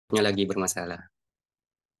lagi bermasalah.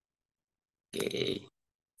 Oke.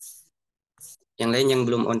 Yang lain yang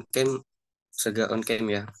belum on cam, segera on cam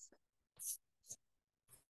ya.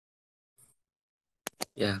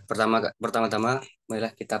 Ya, pertama-tama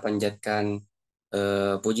marilah kita panjatkan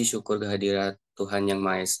puji syukur kehadirat Tuhan Yang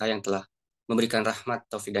Maha Esa yang telah memberikan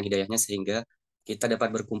rahmat, taufik dan hidayahnya sehingga kita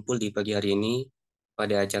dapat berkumpul di pagi hari ini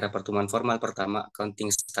pada acara pertemuan formal pertama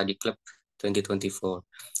Accounting Study Club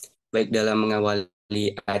 2024. Baik, dalam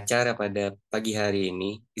mengawali acara pada pagi hari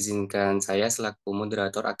ini, izinkan saya selaku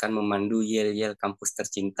moderator akan memandu yel-yel kampus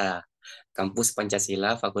tercinta, Kampus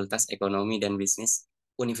Pancasila, Fakultas Ekonomi dan Bisnis,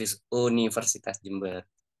 Universitas Jember.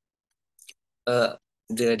 Eh,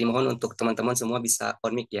 Dimohon untuk teman-teman semua bisa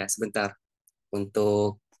on mic ya sebentar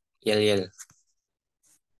untuk yel-yel.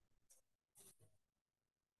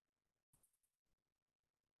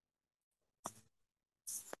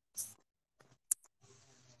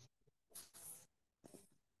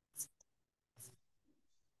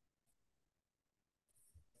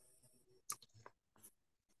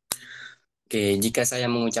 Oke, jika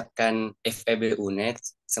saya mengucapkan FEB UNED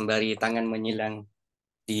sembari tangan menyilang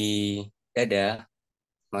di dada,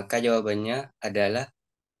 maka jawabannya adalah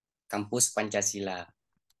Kampus Pancasila.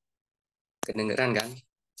 Kedengeran kan?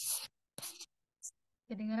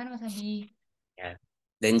 Kedengaran Mas Adi. Ya.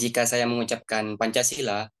 Dan jika saya mengucapkan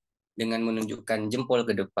Pancasila dengan menunjukkan jempol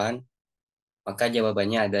ke depan, maka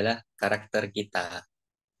jawabannya adalah karakter kita.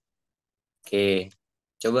 Oke,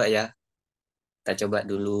 coba ya. Kita coba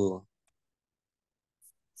dulu.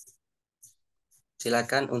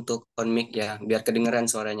 Silakan untuk on mic ya, biar kedengeran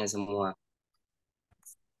suaranya semua.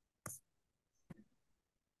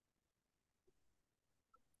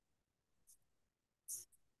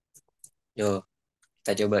 Yo,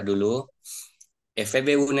 kita coba dulu.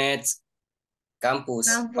 FEB UNED,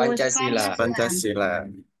 Kampus Kampus Pancasila. Pancasila. Pancasila.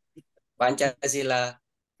 Pancasila,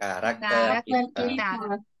 karakter Karakter kita. kita.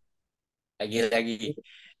 Lagi-lagi.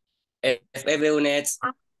 FEB UNED,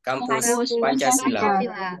 Kampus Kampus Pancasila.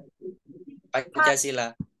 Pancasila.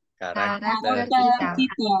 Pancasila, karakter Karakter kita.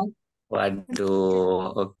 kita.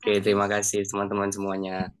 Waduh, oke, terima kasih teman-teman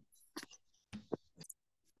semuanya.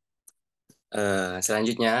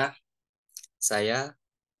 Selanjutnya, saya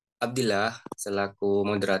Abdillah selaku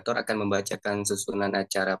moderator akan membacakan susunan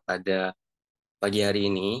acara pada pagi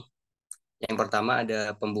hari ini. Yang pertama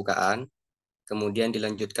ada pembukaan, kemudian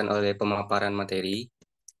dilanjutkan oleh pemaparan materi,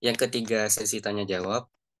 yang ketiga sesi tanya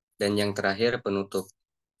jawab, dan yang terakhir penutup.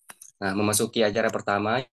 Nah, memasuki acara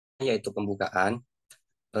pertama yaitu pembukaan.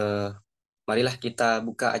 Eh, Marilah kita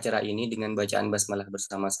buka acara ini dengan bacaan basmalah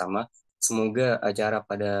bersama-sama. Semoga acara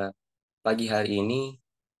pada pagi hari ini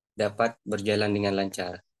dapat berjalan dengan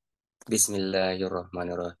lancar.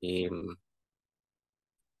 Bismillahirrahmanirrahim.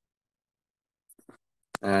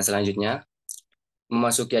 Nah, selanjutnya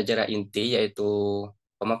memasuki acara inti yaitu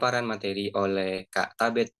pemaparan materi oleh Kak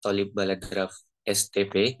Thabed Tholib Baladraf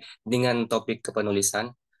STP dengan topik kepenulisan.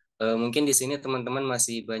 Mungkin di sini teman-teman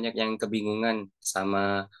masih banyak yang kebingungan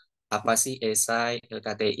sama apa sih esai,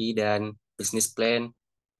 LKTI, dan business plan,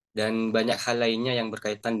 dan banyak hal lainnya yang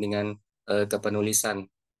berkaitan dengan kepenulisan.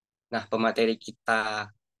 Nah, pemateri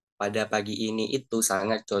kita pada pagi ini itu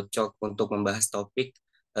sangat cocok untuk membahas topik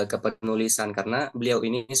kepenulisan karena beliau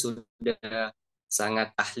ini sudah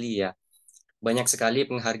sangat ahli ya. Banyak sekali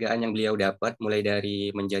penghargaan yang beliau dapat, mulai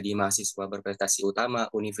dari menjadi mahasiswa berprestasi utama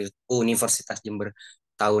Universitas Jember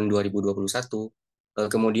tahun 2021,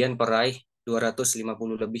 kemudian peraih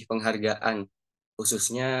 250 lebih penghargaan,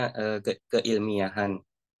 khususnya keilmiahan.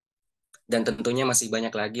 Dan tentunya masih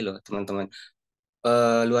banyak lagi loh, teman-teman.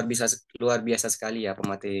 Luar biasa sekali ya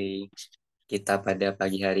pemateri kita pada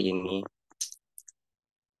pagi hari ini.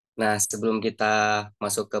 Nah, sebelum kita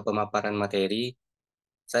masuk ke pemaparan materi,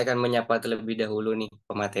 saya akan menyapa terlebih dahulu nih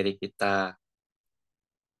pemateri kita.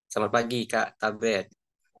 Selamat pagi, Kak Tabet.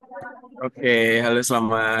 Oke, halo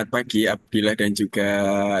selamat pagi Abdillah dan juga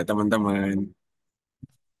teman-teman.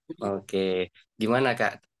 Oke, gimana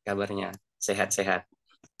Kak kabarnya? Sehat-sehat?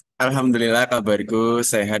 Alhamdulillah kabarku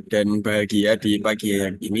sehat dan bahagia di pagi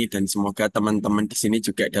yang ini dan semoga teman-teman di sini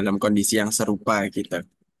juga dalam kondisi yang serupa gitu.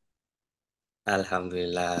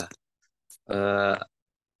 Alhamdulillah. Eh,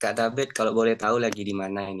 Kak Tabet, kalau boleh tahu lagi di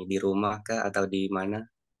mana ini? Di rumah kah atau di mana?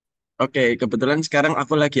 Oke, kebetulan sekarang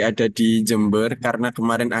aku lagi ada di Jember karena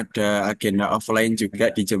kemarin ada agenda offline juga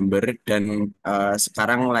di Jember dan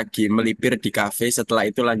sekarang lagi melipir di kafe setelah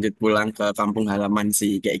itu lanjut pulang ke kampung halaman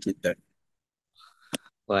sih kayak gitu.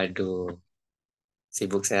 Waduh,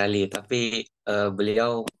 sibuk sekali. Tapi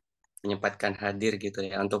beliau menyempatkan hadir gitu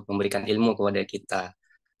ya untuk memberikan ilmu kepada kita.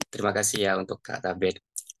 Terima kasih ya untuk Kak Tabet.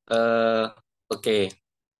 Eh, oke,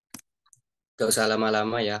 Gak usah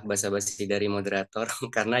lama-lama ya basa-basi dari moderator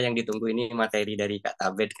karena yang ditunggu ini materi dari Kak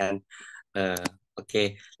Tabet kan. Eh, oke,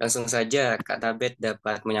 langsung saja Kak Tabet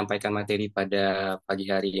dapat menyampaikan materi pada pagi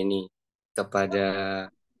hari ini. Kepada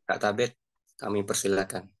Kak Tabet, kami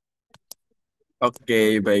persilakan.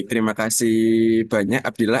 Oke, baik. Terima kasih banyak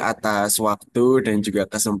Abdillah atas waktu dan juga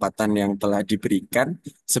kesempatan yang telah diberikan.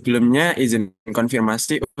 Sebelumnya izin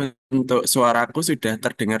konfirmasi untuk suaraku sudah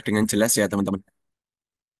terdengar dengan jelas ya, teman-teman.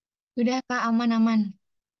 Sudah Kak, aman-aman.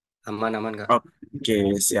 Aman-aman Kak.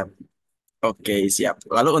 Oke, siap. Oke, siap.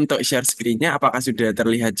 Lalu untuk share screen-nya apakah sudah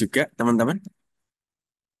terlihat juga, teman-teman?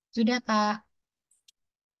 Sudah Kak.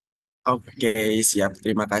 Oke, siap.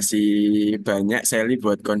 Terima kasih banyak, Sally,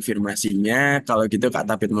 buat konfirmasinya. Kalau gitu, Kak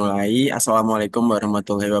Tapit mulai. Assalamualaikum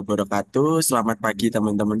warahmatullahi wabarakatuh. Selamat pagi,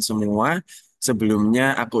 teman-teman semua.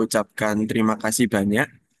 Sebelumnya, aku ucapkan terima kasih banyak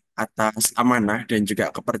atas amanah dan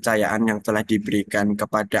juga kepercayaan yang telah diberikan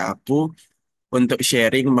kepada aku untuk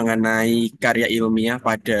sharing mengenai karya ilmiah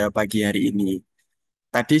pada pagi hari ini.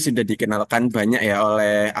 Tadi sudah dikenalkan banyak ya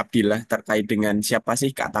oleh Abdillah terkait dengan siapa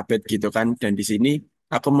sih Kak Tabet gitu kan. Dan di sini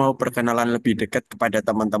aku mau perkenalan lebih dekat kepada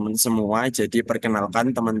teman-teman semua. Jadi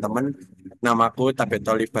perkenalkan teman-teman, namaku Thabed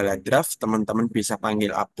Tholib Baladraf. Teman-teman bisa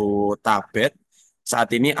panggil aku Tabet.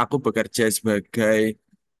 Saat ini aku bekerja sebagai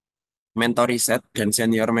mentor riset dan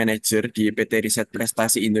senior manager di PT Riset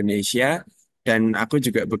Prestasi Indonesia. Dan aku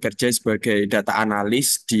juga bekerja sebagai data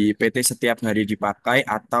analis di PT Setiap Hari Dipakai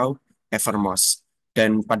atau Evermos.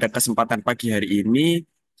 Dan pada kesempatan pagi hari ini,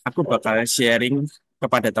 aku bakal sharing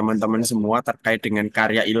kepada teman-teman semua terkait dengan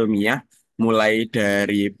karya ilmiah, mulai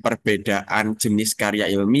dari perbedaan jenis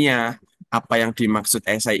karya ilmiah, apa yang dimaksud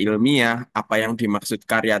esai ilmiah, apa yang dimaksud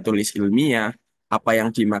karya tulis ilmiah, apa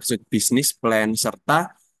yang dimaksud bisnis plan,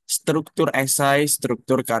 serta struktur esai,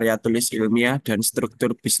 struktur karya tulis ilmiah, dan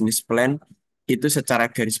struktur bisnis plan itu secara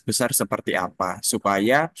garis besar seperti apa,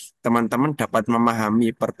 supaya teman-teman dapat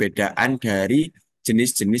memahami perbedaan dari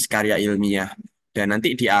jenis-jenis karya ilmiah. Dan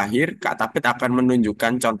nanti di akhir, Kak Tapit akan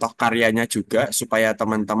menunjukkan contoh karyanya juga, supaya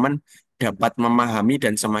teman-teman dapat memahami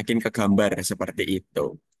dan semakin kegambar seperti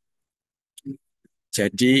itu.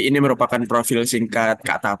 Jadi ini merupakan profil singkat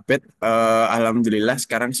Kak Tabet. Alhamdulillah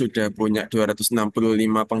sekarang sudah punya 265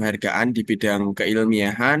 penghargaan di bidang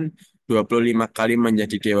keilmiahan, 25 kali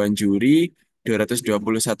menjadi dewan juri,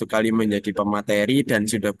 221 kali menjadi pemateri, dan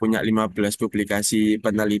sudah punya 15 publikasi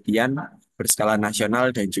penelitian berskala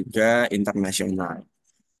nasional dan juga internasional.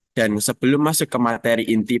 Dan sebelum masuk ke materi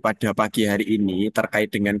inti pada pagi hari ini terkait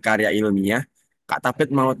dengan karya ilmiah, Kak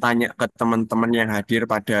Tabit mau tanya ke teman-teman yang hadir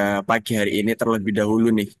pada pagi hari ini terlebih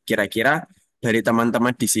dahulu nih. Kira-kira dari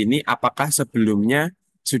teman-teman di sini, apakah sebelumnya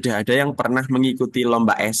sudah ada yang pernah mengikuti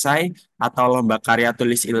lomba esai atau lomba karya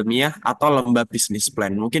tulis ilmiah atau lomba bisnis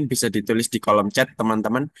plan? Mungkin bisa ditulis di kolom chat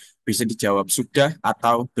teman-teman, bisa dijawab sudah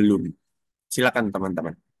atau belum. Silakan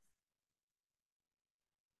teman-teman.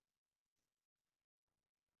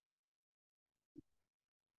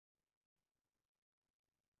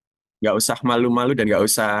 Nggak usah malu-malu dan nggak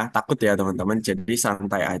usah takut ya teman-teman. Jadi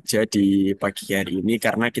santai aja di pagi hari ini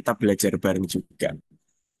karena kita belajar bareng juga.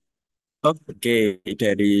 Oke,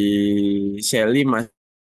 dari Shelly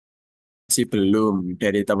masih belum.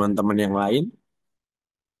 Dari teman-teman yang lain,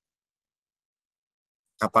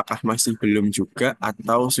 apakah masih belum juga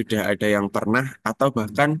atau sudah ada yang pernah atau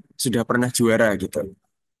bahkan sudah pernah juara gitu.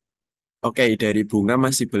 Oke, dari Bunga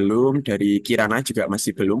masih belum, dari Kirana juga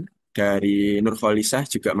masih belum, dari Nurholisah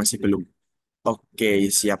juga masih belum. Oke,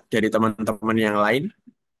 siap. Dari teman-teman yang lain,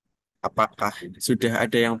 apakah sudah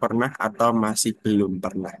ada yang pernah atau masih belum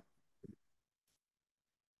pernah?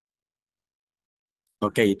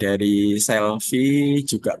 Oke, dari Selfie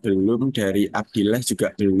juga belum, dari Abdillah juga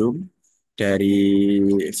belum, dari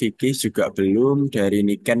Vicky juga belum, dari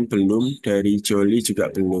Niken belum, dari Joli juga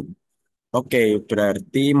belum. Oke,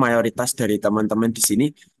 berarti mayoritas dari teman-teman di sini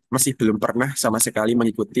masih belum pernah sama sekali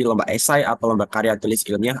mengikuti lomba esai atau lomba karya tulis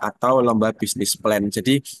ilmiah atau lomba bisnis plan.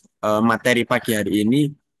 Jadi materi pagi hari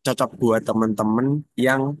ini cocok buat teman-teman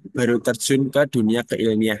yang baru terjun ke dunia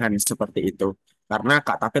keilmiahan seperti itu. Karena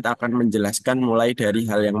Kak Tafid akan menjelaskan mulai dari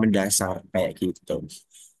hal yang mendasar kayak gitu.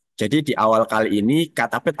 Jadi di awal kali ini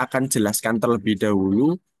Kak Tafid akan jelaskan terlebih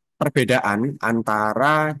dahulu perbedaan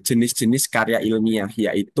antara jenis-jenis karya ilmiah,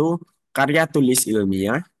 yaitu karya tulis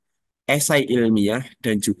ilmiah, esai ilmiah,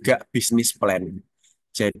 dan juga bisnis plan.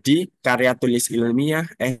 Jadi, karya tulis ilmiah,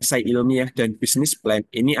 esai ilmiah, dan bisnis plan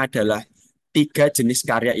ini adalah tiga jenis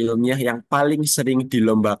karya ilmiah yang paling sering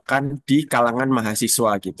dilombakan di kalangan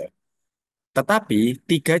mahasiswa gitu. Tetapi,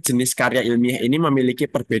 tiga jenis karya ilmiah ini memiliki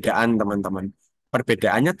perbedaan, teman-teman.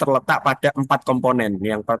 Perbedaannya terletak pada empat komponen.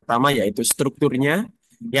 Yang pertama yaitu strukturnya,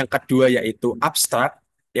 yang kedua yaitu abstrak,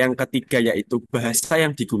 yang ketiga yaitu bahasa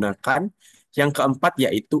yang digunakan, yang keempat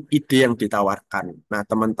yaitu ide yang ditawarkan. Nah,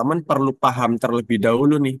 teman-teman perlu paham terlebih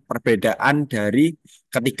dahulu nih perbedaan dari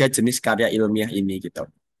ketiga jenis karya ilmiah ini gitu.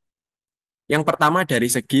 Yang pertama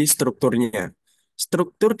dari segi strukturnya.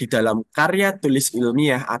 Struktur di dalam karya tulis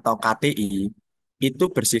ilmiah atau KTI itu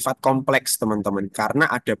bersifat kompleks, teman-teman, karena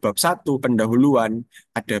ada bab 1 pendahuluan,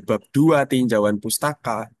 ada bab 2 tinjauan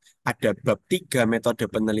pustaka, ada bab 3 metode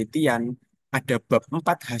penelitian, ada bab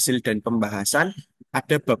 4 hasil dan pembahasan,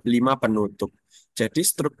 ada bab 5 penutup. Jadi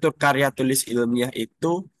struktur karya tulis ilmiah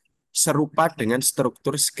itu serupa dengan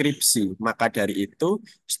struktur skripsi. Maka dari itu,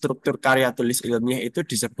 struktur karya tulis ilmiah itu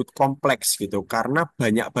disebut kompleks gitu, karena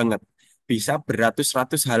banyak banget, bisa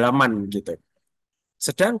beratus-ratus halaman gitu.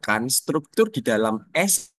 Sedangkan struktur di dalam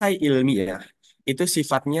esai ilmiah itu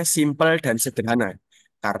sifatnya simpel dan sederhana,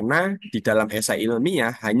 karena di dalam esai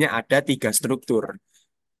ilmiah hanya ada tiga struktur,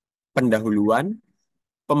 pendahuluan,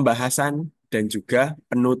 pembahasan, dan juga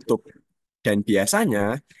penutup. Dan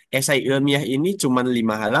biasanya esai ilmiah ini cuma 5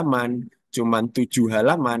 halaman, cuma 7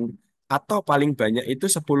 halaman, atau paling banyak itu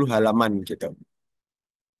 10 halaman gitu.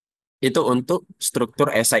 Itu untuk struktur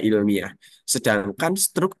esai ilmiah. Sedangkan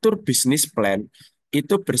struktur bisnis plan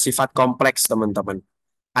itu bersifat kompleks, teman-teman.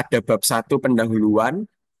 Ada bab 1 pendahuluan,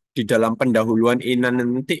 di dalam pendahuluan ini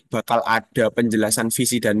nanti bakal ada penjelasan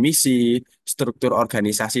visi dan misi, struktur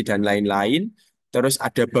organisasi dan lain-lain. Terus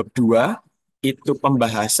ada bab 2 itu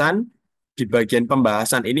pembahasan. Di bagian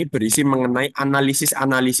pembahasan ini berisi mengenai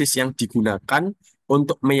analisis-analisis yang digunakan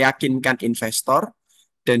untuk meyakinkan investor.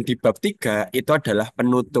 Dan di bab 3 itu adalah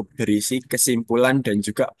penutup berisi kesimpulan dan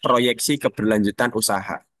juga proyeksi keberlanjutan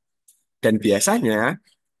usaha. Dan biasanya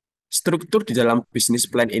struktur di dalam bisnis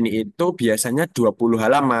plan ini itu biasanya 20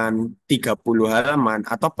 halaman, 30 halaman,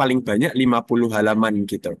 atau paling banyak 50 halaman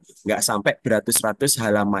gitu. Nggak sampai beratus-ratus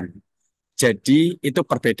halaman. Jadi itu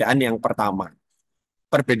perbedaan yang pertama.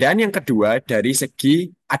 Perbedaan yang kedua dari segi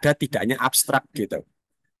ada tidaknya abstrak gitu.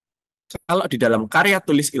 Kalau di dalam karya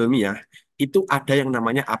tulis ilmiah, itu ada yang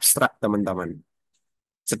namanya abstrak, teman-teman.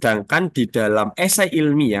 Sedangkan di dalam esai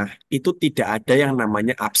ilmiah, itu tidak ada yang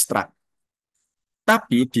namanya abstrak.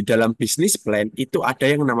 Tapi di dalam bisnis plan itu ada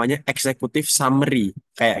yang namanya executive summary,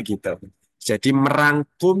 kayak gitu. Jadi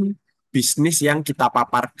merangkum bisnis yang kita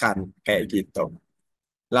paparkan, kayak gitu.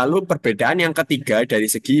 Lalu perbedaan yang ketiga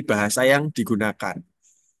dari segi bahasa yang digunakan.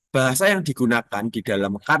 Bahasa yang digunakan di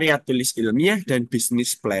dalam karya tulis ilmiah dan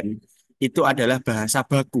bisnis plan itu adalah bahasa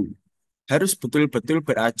baku. Harus betul-betul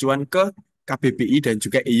beracuan ke KBBI dan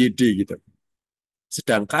juga EYD gitu.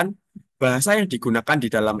 Sedangkan bahasa yang digunakan di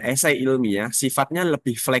dalam esai ilmiah sifatnya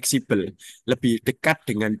lebih fleksibel, lebih dekat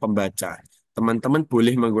dengan pembaca. Teman-teman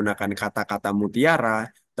boleh menggunakan kata-kata mutiara,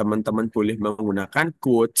 teman-teman boleh menggunakan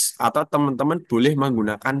quotes, atau teman-teman boleh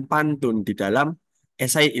menggunakan pantun di dalam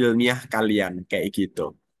esai ilmiah kalian, kayak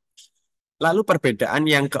gitu. Lalu perbedaan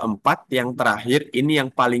yang keempat, yang terakhir, ini yang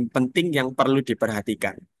paling penting yang perlu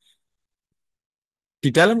diperhatikan. Di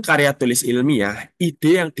dalam karya tulis ilmiah,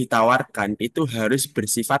 ide yang ditawarkan itu harus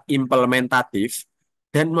bersifat implementatif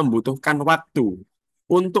dan membutuhkan waktu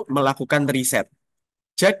untuk melakukan riset.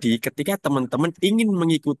 Jadi, ketika teman-teman ingin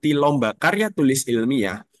mengikuti lomba karya tulis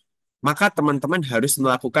ilmiah, maka teman-teman harus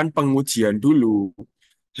melakukan pengujian dulu,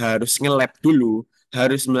 harus nge-lab dulu,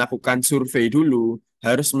 harus melakukan survei dulu,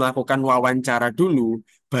 harus melakukan wawancara dulu.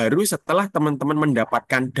 Baru setelah teman-teman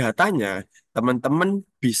mendapatkan datanya, teman-teman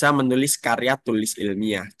bisa menulis karya tulis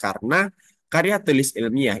ilmiah. Karena karya tulis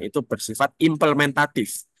ilmiah itu bersifat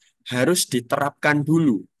implementatif, harus diterapkan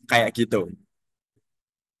dulu, kayak gitu.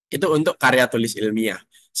 Itu untuk karya tulis ilmiah.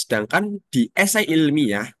 Sedangkan di esai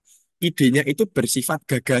ilmiah, idenya itu bersifat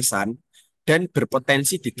gagasan dan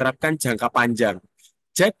berpotensi diterapkan jangka panjang.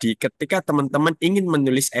 Jadi, ketika teman-teman ingin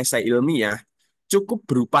menulis esai ilmiah, cukup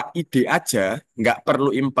berupa ide aja, nggak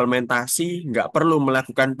perlu implementasi, nggak perlu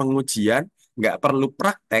melakukan pengujian, nggak perlu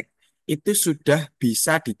praktek, itu sudah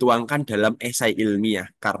bisa dituangkan dalam esai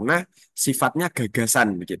ilmiah karena sifatnya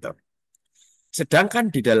gagasan begitu. Sedangkan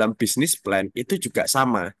di dalam bisnis plan itu juga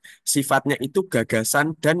sama. Sifatnya itu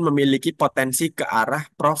gagasan dan memiliki potensi ke arah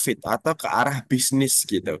profit atau ke arah bisnis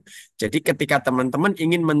gitu. Jadi ketika teman-teman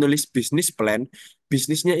ingin menulis bisnis plan,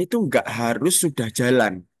 bisnisnya itu nggak harus sudah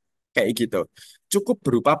jalan. Kayak gitu. Cukup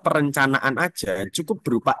berupa perencanaan aja, cukup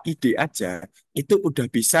berupa ide aja, itu udah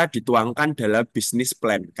bisa dituangkan dalam bisnis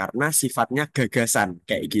plan karena sifatnya gagasan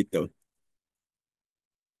kayak gitu.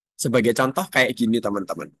 Sebagai contoh kayak gini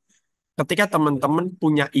teman-teman. Ketika teman-teman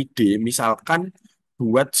punya ide, misalkan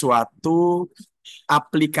buat suatu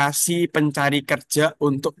aplikasi pencari kerja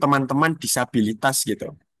untuk teman-teman disabilitas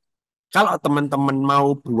gitu. Kalau teman-teman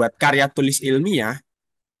mau buat karya tulis ilmiah,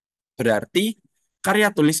 Berarti karya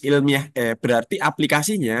tulis ilmiah, berarti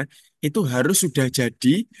aplikasinya itu harus sudah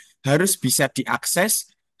jadi, harus bisa diakses,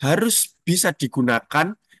 harus bisa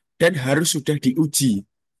digunakan, dan harus sudah diuji.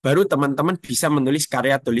 Baru teman-teman bisa menulis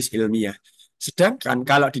karya tulis ilmiah. Sedangkan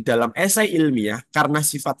kalau di dalam esai ilmiah, karena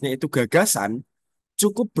sifatnya itu gagasan,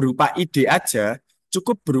 cukup berupa ide aja,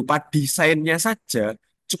 cukup berupa desainnya saja,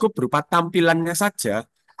 cukup berupa tampilannya saja,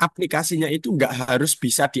 aplikasinya itu nggak harus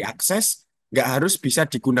bisa diakses, nggak harus bisa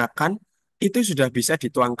digunakan, itu sudah bisa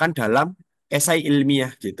dituangkan dalam esai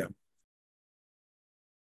ilmiah gitu.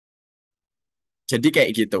 Jadi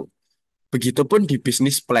kayak gitu. Begitupun di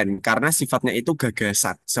bisnis plan, karena sifatnya itu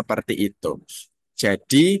gagasan, seperti itu.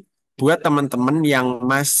 Jadi, buat teman-teman yang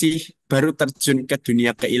masih baru terjun ke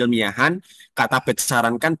dunia keilmiahan, Kak Tabet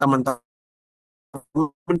sarankan teman-teman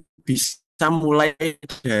bisa mulai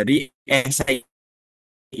dari esai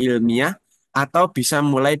ilmiah atau bisa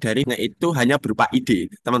mulai dari itu hanya berupa ide.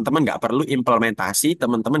 Teman-teman nggak perlu implementasi,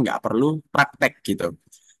 teman-teman nggak perlu praktek gitu.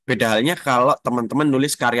 Beda halnya kalau teman-teman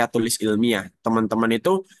nulis karya tulis ilmiah, teman-teman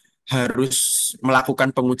itu harus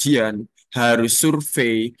melakukan pengujian, harus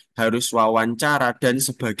survei, harus wawancara dan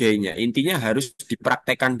sebagainya. Intinya harus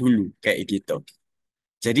dipraktekkan dulu kayak gitu.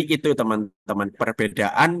 Jadi itu teman-teman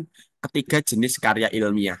perbedaan ketiga jenis karya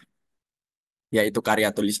ilmiah, yaitu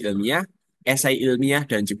karya tulis ilmiah, esai ilmiah,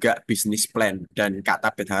 dan juga bisnis plan. Dan Kak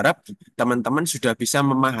Tabet harap teman-teman sudah bisa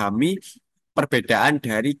memahami perbedaan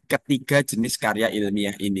dari ketiga jenis karya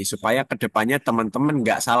ilmiah ini, supaya kedepannya teman-teman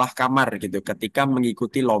nggak salah kamar gitu ketika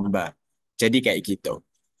mengikuti lomba. Jadi kayak gitu.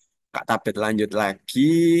 Kak Tabet lanjut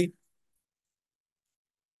lagi.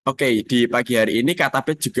 Oke, di pagi hari ini Kak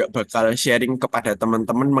Tabet juga bakal sharing kepada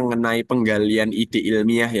teman-teman mengenai penggalian ide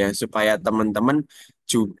ilmiah ya, supaya teman-teman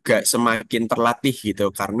juga semakin terlatih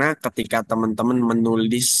gitu. Karena ketika teman-teman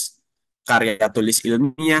menulis karya tulis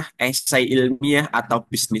ilmiah, esai ilmiah, atau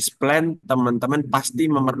bisnis plan, teman-teman pasti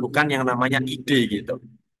memerlukan yang namanya ide gitu.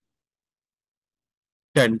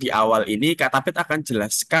 Dan di awal ini Kak Tabet akan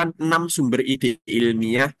jelaskan 6 sumber ide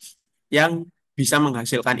ilmiah yang bisa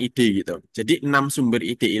menghasilkan ide gitu. Jadi 6 sumber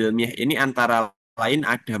ide ilmiah ini antara lain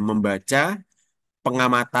ada membaca,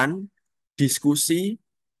 pengamatan, diskusi,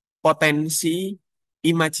 potensi,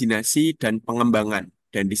 imajinasi, dan pengembangan.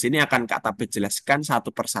 Dan di sini akan Kak Tabet jelaskan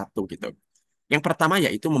satu persatu gitu. Yang pertama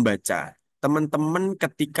yaitu membaca. Teman-teman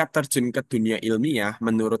ketika terjun ke dunia ilmiah,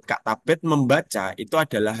 menurut Kak Tabet, membaca itu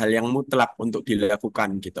adalah hal yang mutlak untuk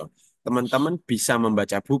dilakukan gitu. Teman-teman bisa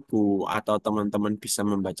membaca buku, atau teman-teman bisa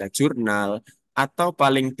membaca jurnal, atau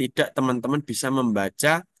paling tidak teman-teman bisa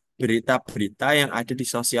membaca berita-berita yang ada di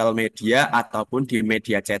sosial media, ataupun di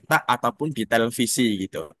media cetak, ataupun di televisi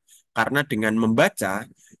gitu. Karena dengan membaca,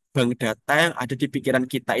 bank data yang ada di pikiran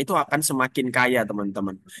kita itu akan semakin kaya,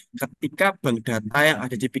 teman-teman. Ketika bank data yang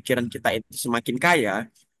ada di pikiran kita itu semakin kaya,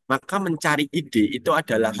 maka mencari ide itu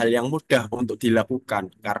adalah hal yang mudah untuk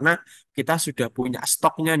dilakukan karena kita sudah punya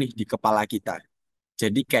stoknya nih di kepala kita.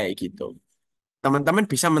 Jadi kayak gitu. Teman-teman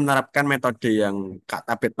bisa menerapkan metode yang Kak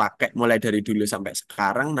Tabet pakai mulai dari dulu sampai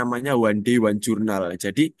sekarang, namanya one day one journal.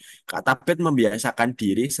 Jadi Kak Tabet membiasakan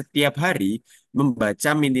diri setiap hari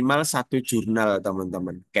membaca minimal satu jurnal,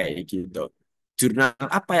 teman-teman. Kayak gitu. Jurnal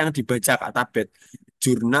apa yang dibaca Kak Tabet?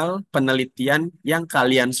 Jurnal penelitian yang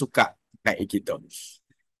kalian suka. Kayak gitu.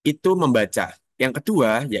 Itu membaca. Yang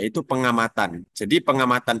kedua yaitu pengamatan. Jadi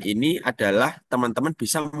pengamatan ini adalah teman-teman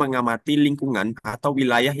bisa mengamati lingkungan atau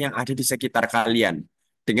wilayah yang ada di sekitar kalian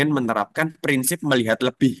dengan menerapkan prinsip melihat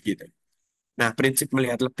lebih gitu. Nah, prinsip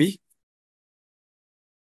melihat lebih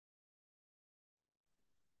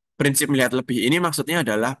ini maksudnya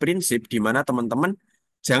adalah prinsip di mana teman-teman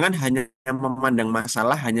jangan hanya memandang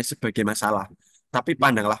masalah hanya sebagai masalah, tapi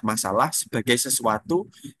pandanglah masalah sebagai sesuatu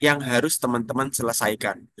yang harus teman-teman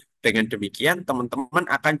selesaikan. Dengan demikian, teman-teman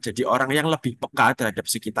akan jadi orang yang lebih peka terhadap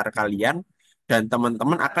sekitar kalian, dan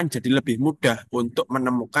teman-teman akan jadi lebih mudah untuk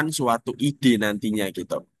menemukan suatu ide nantinya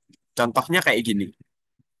gitu. Contohnya kayak gini.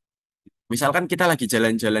 Misalkan kita lagi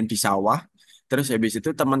jalan-jalan di sawah, terus habis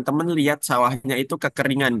itu teman-teman lihat sawahnya itu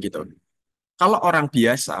kekeringan gitu. Kalau orang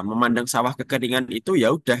biasa memandang sawah kekeringan itu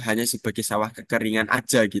ya udah hanya sebagai sawah kekeringan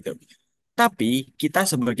aja gitu. Tapi kita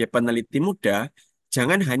sebagai peneliti muda,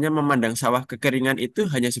 jangan hanya memandang sawah kekeringan itu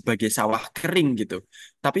hanya sebagai sawah kering gitu.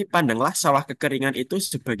 Tapi pandanglah sawah kekeringan itu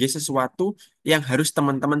sebagai sesuatu yang harus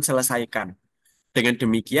teman-teman selesaikan. Dengan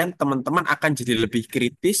demikian, teman-teman akan jadi lebih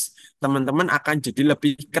kritis, teman-teman akan jadi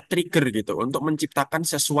lebih ke-trigger gitu untuk menciptakan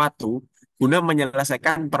sesuatu guna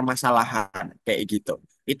menyelesaikan permasalahan kayak gitu.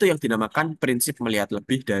 Itu yang dinamakan prinsip melihat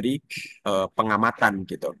lebih dari pengamatan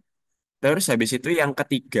gitu. Terus habis itu yang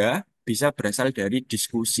ketiga, bisa berasal dari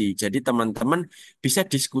diskusi. Jadi teman-teman bisa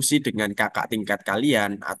diskusi dengan kakak tingkat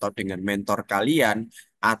kalian, atau dengan mentor kalian,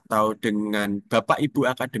 atau dengan bapak ibu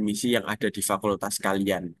akademisi yang ada di fakultas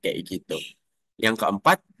kalian, kayak gitu. Yang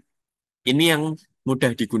keempat, ini yang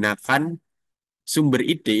mudah digunakan. Sumber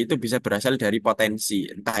ide itu bisa berasal dari potensi,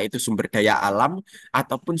 entah itu sumber daya alam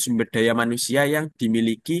ataupun sumber daya manusia yang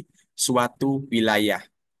dimiliki suatu wilayah.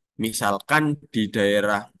 Misalkan di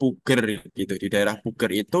daerah Puger gitu, di daerah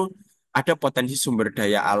Puger itu ada potensi sumber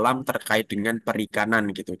daya alam terkait dengan perikanan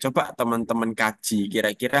gitu. Coba teman-teman kaji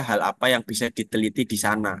kira-kira hal apa yang bisa diteliti di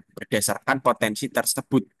sana berdasarkan potensi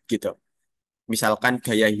tersebut gitu. Misalkan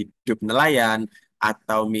gaya hidup nelayan,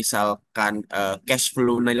 atau misalkan cash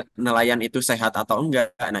flow nelayan itu sehat atau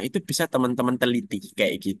enggak. Nah, itu bisa teman-teman teliti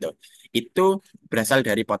kayak gitu. Itu berasal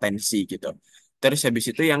dari potensi gitu. Terus habis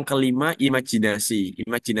itu yang kelima, imajinasi.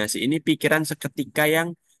 Imajinasi ini pikiran seketika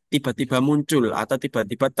yang tiba-tiba muncul atau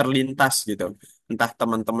tiba-tiba terlintas gitu. Entah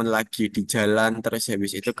teman-teman lagi di jalan terus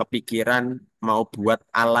habis itu kepikiran mau buat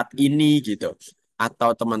alat ini gitu,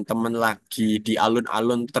 atau teman-teman lagi di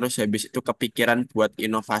alun-alun terus habis itu kepikiran buat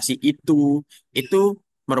inovasi itu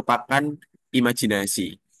merupakan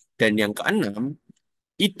imajinasi. Dan yang keenam,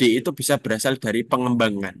 ide itu bisa berasal dari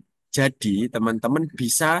pengembangan. Jadi, teman-teman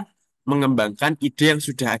bisa mengembangkan ide yang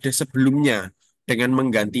sudah ada sebelumnya dengan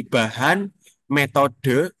mengganti bahan,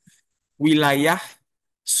 metode, wilayah,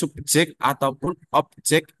 subjek, ataupun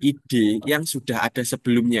objek ide yang sudah ada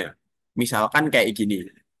sebelumnya. Misalkan kayak gini,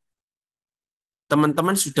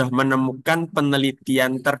 teman-teman sudah menemukan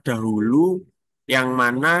penelitian terdahulu yang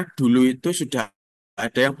mana dulu itu sudah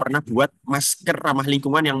ada yang pernah buat masker ramah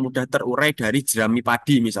lingkungan yang mudah terurai dari jerami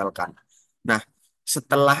padi misalkan. Nah,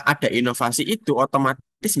 setelah ada inovasi itu otomatis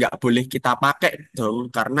nggak boleh kita pakai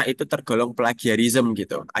dong karena itu tergolong plagiarisme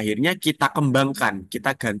gitu. Akhirnya kita kembangkan,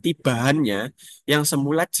 kita ganti bahannya yang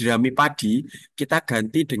semula jerami padi, kita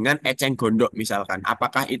ganti dengan eceng gondok misalkan.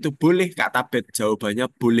 Apakah itu boleh Kak Tabet?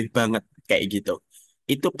 Jawabannya boleh banget kayak gitu.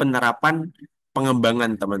 Itu penerapan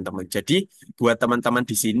pengembangan teman-teman. Jadi buat teman-teman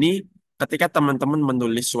di sini, ketika teman-teman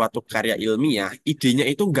menulis suatu karya ilmiah, idenya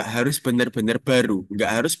itu nggak harus benar-benar baru,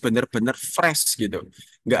 nggak harus benar-benar fresh gitu,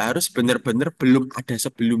 nggak harus benar-benar belum ada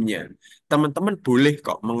sebelumnya. Teman-teman boleh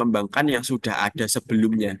kok mengembangkan yang sudah ada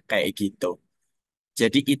sebelumnya, kayak gitu.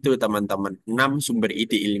 Jadi itu teman-teman, 6 sumber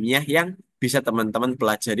ide ilmiah yang bisa teman-teman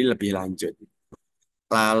pelajari lebih lanjut.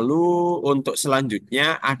 Lalu untuk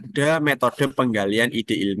selanjutnya ada metode penggalian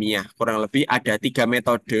ide ilmiah. Kurang lebih ada 3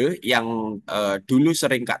 metode yang dulu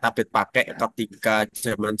sering Kak Tabet pakai ketika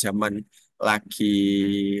zaman-zaman lagi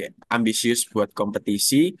ambisius buat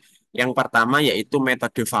kompetisi. Yang pertama yaitu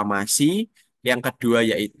metode famasi, yang kedua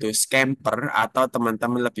yaitu scamper atau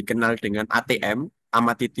teman-teman lebih kenal dengan ATM,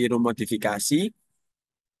 amati tiru modifikasi,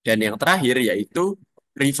 dan yang terakhir yaitu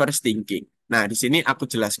reverse thinking. Nah, di sini aku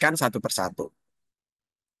jelaskan satu persatu.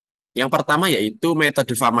 Yang pertama yaitu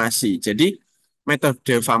metode famasi. Jadi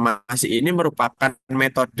metode famasi ini merupakan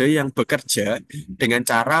metode yang bekerja dengan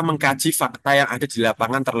cara mengkaji fakta yang ada di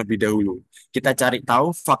lapangan terlebih dahulu. Kita cari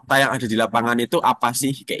tahu fakta yang ada di lapangan itu apa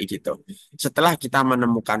sih kayak gitu. Setelah kita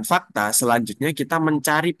menemukan fakta, selanjutnya kita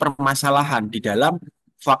mencari permasalahan di dalam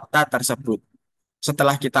fakta tersebut.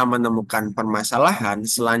 Setelah kita menemukan permasalahan,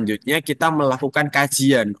 selanjutnya kita melakukan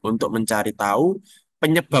kajian untuk mencari tahu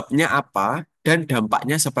penyebabnya apa dan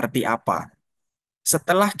dampaknya seperti apa.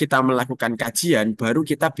 Setelah kita melakukan kajian, baru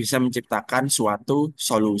kita bisa menciptakan suatu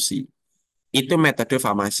solusi. Itu metode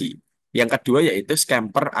famasi. Yang kedua yaitu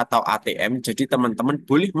scamper atau ATM. Jadi teman-teman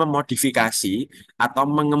boleh memodifikasi atau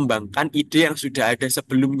mengembangkan ide yang sudah ada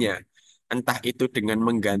sebelumnya. Entah itu dengan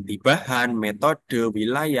mengganti bahan, metode,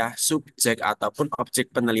 wilayah, subjek, ataupun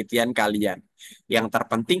objek penelitian kalian. Yang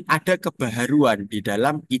terpenting ada kebaharuan di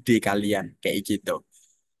dalam ide kalian. Kayak gitu.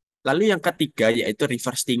 Lalu yang ketiga yaitu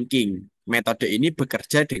reverse thinking. Metode ini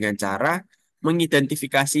bekerja dengan cara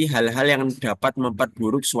mengidentifikasi hal-hal yang dapat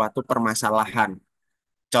memperburuk suatu permasalahan.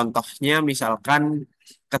 Contohnya misalkan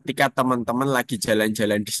ketika teman-teman lagi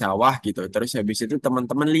jalan-jalan di sawah gitu, terus habis itu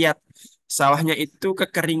teman-teman lihat sawahnya itu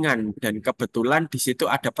kekeringan dan kebetulan di situ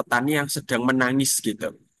ada petani yang sedang menangis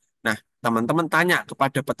gitu. Nah, teman-teman tanya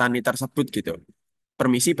kepada petani tersebut gitu,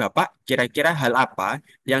 permisi Bapak, kira-kira hal apa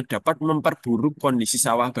yang dapat memperburuk kondisi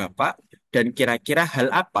sawah Bapak dan kira-kira hal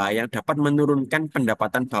apa yang dapat menurunkan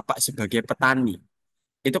pendapatan Bapak sebagai petani?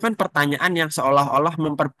 Itu kan pertanyaan yang seolah-olah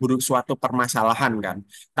memperburuk suatu permasalahan kan.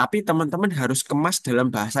 Tapi teman-teman harus kemas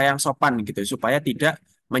dalam bahasa yang sopan gitu supaya tidak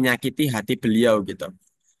menyakiti hati beliau gitu.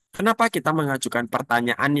 Kenapa kita mengajukan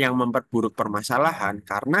pertanyaan yang memperburuk permasalahan?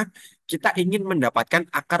 Karena kita ingin mendapatkan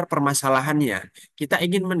akar permasalahannya. Kita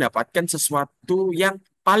ingin mendapatkan sesuatu yang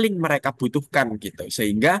paling mereka butuhkan gitu.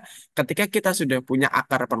 Sehingga ketika kita sudah punya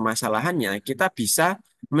akar permasalahannya, kita bisa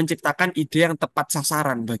menciptakan ide yang tepat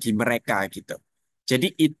sasaran bagi mereka gitu.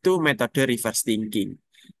 Jadi itu metode reverse thinking.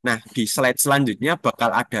 Nah, di slide selanjutnya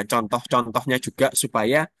bakal ada contoh-contohnya juga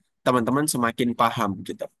supaya teman-teman semakin paham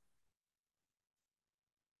gitu.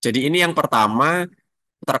 Jadi ini yang pertama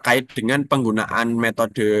terkait dengan penggunaan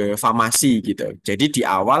metode famasi gitu. Jadi di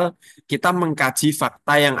awal kita mengkaji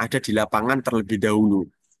fakta yang ada di lapangan terlebih dahulu.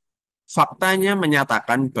 Faktanya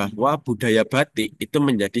menyatakan bahwa budaya batik itu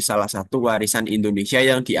menjadi salah satu warisan Indonesia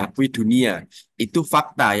yang diakui dunia. Itu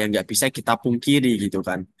fakta yang nggak bisa kita pungkiri gitu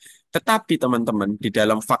kan. Tetapi teman-teman, di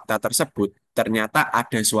dalam fakta tersebut ternyata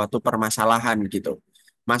ada suatu permasalahan gitu.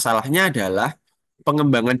 Masalahnya adalah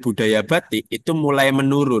pengembangan budaya batik itu mulai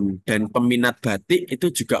menurun dan peminat batik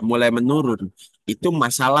itu juga mulai menurun. Itu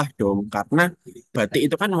masalah dong, karena batik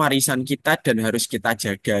itu kan warisan kita dan harus kita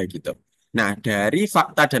jaga gitu. Nah, dari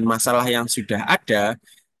fakta dan masalah yang sudah ada,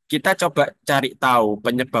 kita coba cari tahu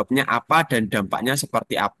penyebabnya apa dan dampaknya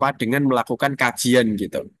seperti apa dengan melakukan kajian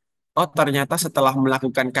gitu. Oh, ternyata setelah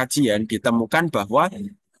melakukan kajian ditemukan bahwa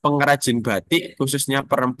pengrajin batik, khususnya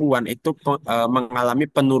perempuan, itu mengalami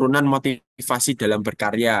penurunan motivasi dalam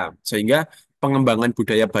berkarya, sehingga pengembangan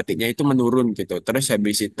budaya batiknya itu menurun gitu. Terus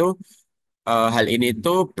habis itu hal ini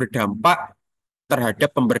itu berdampak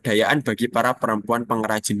terhadap pemberdayaan bagi para perempuan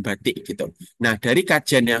pengrajin batik gitu. Nah, dari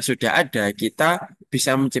kajian yang sudah ada, kita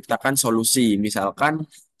bisa menciptakan solusi, misalkan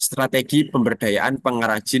strategi pemberdayaan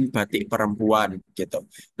pengrajin batik perempuan gitu.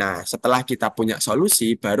 Nah, setelah kita punya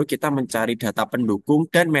solusi, baru kita mencari data pendukung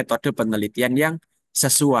dan metode penelitian yang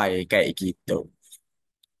sesuai kayak gitu.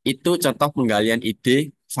 Itu contoh penggalian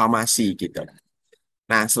ide famasi gitu.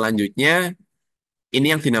 Nah, selanjutnya ini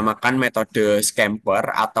yang dinamakan metode scamper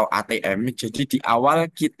atau ATM. Jadi di awal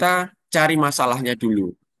kita cari masalahnya dulu.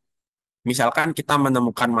 Misalkan kita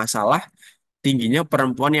menemukan masalah tingginya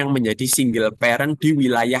perempuan yang menjadi single parent di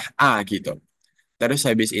wilayah A gitu. Terus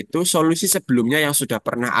habis itu solusi sebelumnya yang sudah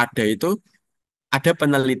pernah ada itu ada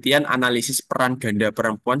penelitian analisis peran ganda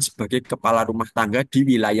perempuan sebagai kepala rumah tangga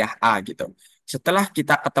di wilayah A gitu. Setelah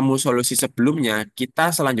kita ketemu solusi sebelumnya,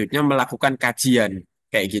 kita selanjutnya melakukan kajian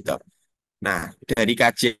kayak gitu. Nah, dari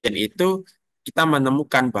kajian itu kita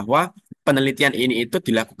menemukan bahwa penelitian ini itu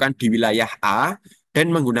dilakukan di wilayah A dan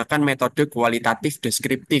menggunakan metode kualitatif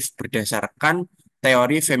deskriptif berdasarkan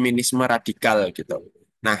teori feminisme radikal gitu.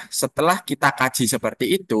 Nah, setelah kita kaji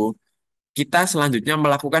seperti itu, kita selanjutnya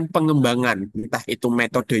melakukan pengembangan, entah itu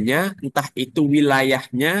metodenya, entah itu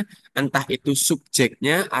wilayahnya, entah itu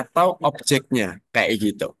subjeknya atau objeknya, kayak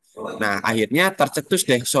gitu. Nah, akhirnya tercetus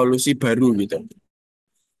deh solusi baru gitu,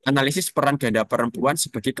 analisis peran ganda perempuan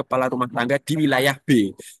sebagai kepala rumah tangga di wilayah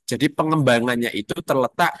B. Jadi pengembangannya itu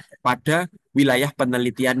terletak pada wilayah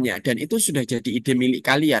penelitiannya dan itu sudah jadi ide milik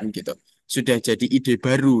kalian gitu. Sudah jadi ide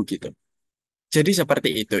baru gitu. Jadi seperti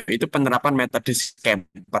itu. Itu penerapan metode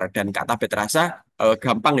scamper dan Kak Tabet rasa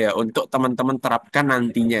gampang ya untuk teman-teman terapkan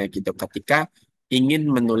nantinya gitu ketika ingin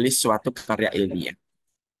menulis suatu karya ilmiah.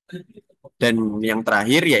 Dan yang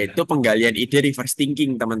terakhir yaitu penggalian ide reverse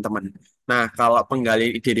thinking, teman-teman. Nah, kalau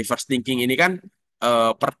penggalian ide reverse thinking ini kan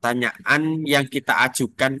pertanyaan yang kita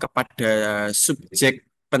ajukan kepada subjek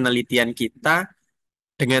penelitian kita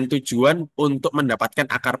dengan tujuan untuk mendapatkan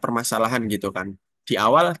akar permasalahan gitu kan. Di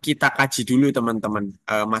awal kita kaji dulu teman-teman,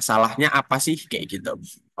 masalahnya apa sih kayak gitu.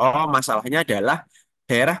 Oh, masalahnya adalah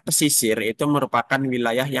daerah pesisir itu merupakan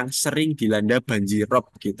wilayah yang sering dilanda banjir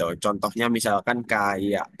rob gitu. Contohnya misalkan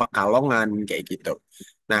kayak Pekalongan kayak gitu.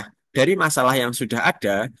 Nah, dari masalah yang sudah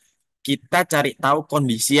ada, kita cari tahu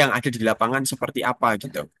kondisi yang ada di lapangan seperti apa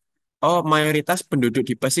gitu. Oh, mayoritas penduduk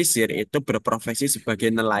di pesisir itu berprofesi sebagai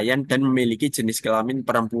nelayan dan memiliki jenis kelamin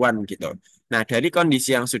perempuan gitu. Nah, dari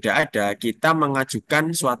kondisi yang sudah ada, kita mengajukan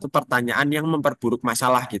suatu pertanyaan yang memperburuk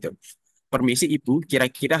masalah gitu. Permisi Ibu,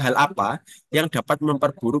 kira-kira hal apa yang dapat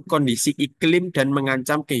memperburuk kondisi iklim dan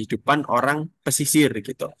mengancam kehidupan orang pesisir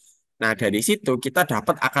gitu. Nah, dari situ kita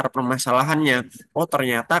dapat akar permasalahannya. Oh,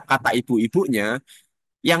 ternyata kata ibu-ibunya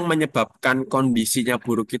yang menyebabkan kondisinya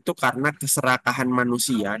buruk itu karena keserakahan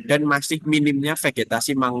manusia dan masih minimnya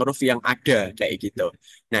vegetasi mangrove yang ada kayak gitu.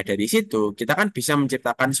 Nah, dari situ kita kan bisa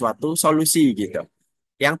menciptakan suatu solusi gitu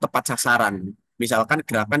yang tepat sasaran. Misalkan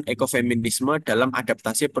gerakan ekofeminisme dalam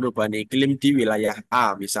adaptasi perubahan iklim di wilayah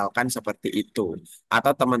A, misalkan seperti itu.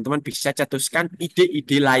 Atau teman-teman bisa cetuskan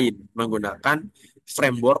ide-ide lain menggunakan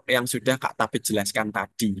framework yang sudah Kak Tabit jelaskan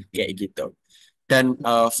tadi, kayak gitu. Dan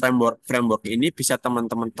framework ini bisa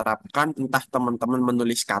teman-teman terapkan entah teman-teman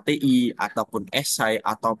menulis KTI ataupun esai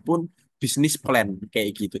ataupun bisnis plan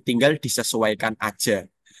kayak gitu. Tinggal disesuaikan aja.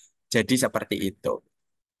 Jadi seperti itu.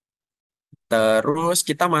 Terus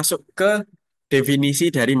kita masuk ke definisi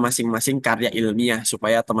dari masing-masing karya ilmiah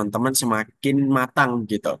supaya teman-teman semakin matang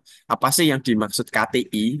gitu. Apa sih yang dimaksud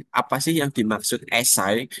KTI? Apa sih yang dimaksud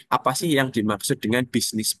esai? Apa sih yang dimaksud dengan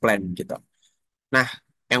business plan gitu. Nah,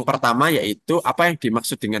 yang pertama yaitu apa yang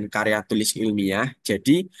dimaksud dengan karya tulis ilmiah.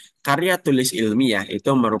 Jadi, karya tulis ilmiah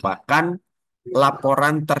itu merupakan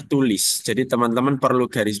laporan tertulis. Jadi, teman-teman perlu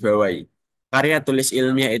garis bawahi. Karya tulis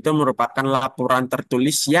ilmiah itu merupakan laporan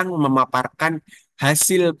tertulis yang memaparkan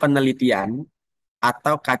hasil penelitian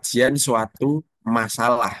atau kajian suatu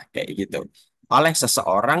masalah kayak gitu oleh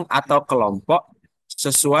seseorang atau kelompok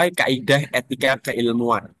sesuai kaidah etika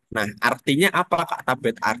keilmuan. Nah, artinya apa Kak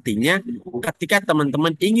Tabet? Artinya ketika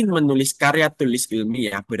teman-teman ingin menulis karya tulis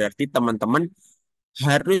ilmiah, berarti teman-teman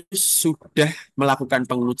harus sudah melakukan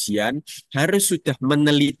pengujian, harus sudah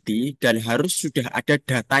meneliti, dan harus sudah ada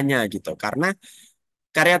datanya gitu. Karena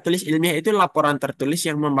karya tulis ilmiah itu laporan tertulis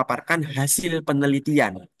yang memaparkan hasil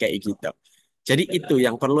penelitian kayak gitu. Jadi itu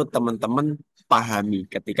yang perlu teman-teman pahami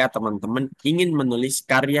ketika teman-teman ingin menulis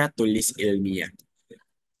karya tulis ilmiah.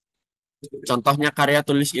 Contohnya karya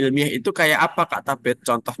tulis ilmiah itu kayak apa Kak Tabet?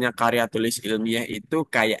 Contohnya karya tulis ilmiah itu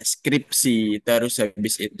kayak skripsi, terus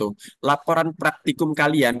habis itu laporan praktikum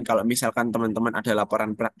kalian. Kalau misalkan teman-teman ada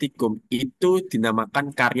laporan praktikum, itu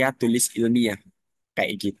dinamakan karya tulis ilmiah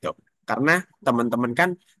kayak gitu. Karena teman-teman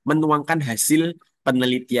kan menuangkan hasil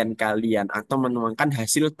penelitian kalian atau menuangkan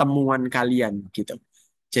hasil temuan kalian gitu.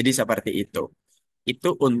 Jadi seperti itu.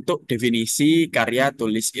 Itu untuk definisi karya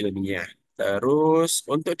tulis ilmiah. Terus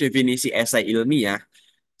untuk definisi esai ilmiah,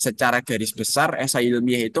 secara garis besar esai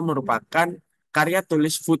ilmiah itu merupakan karya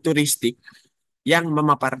tulis futuristik yang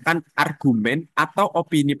memaparkan argumen atau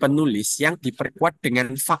opini penulis yang diperkuat dengan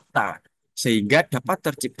fakta, sehingga dapat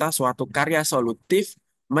tercipta suatu karya solutif,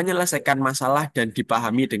 menyelesaikan masalah dan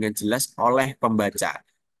dipahami dengan jelas oleh pembaca.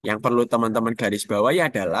 Yang perlu teman-teman garis bawahi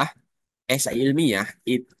adalah esai ilmiah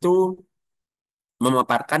itu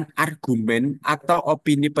memaparkan argumen atau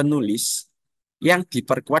opini penulis yang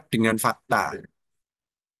diperkuat dengan fakta.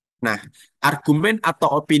 Nah, argumen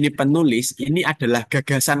atau opini penulis ini adalah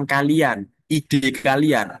gagasan kalian, ide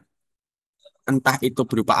kalian, entah itu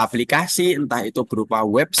berupa aplikasi, entah itu berupa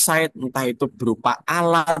website, entah itu berupa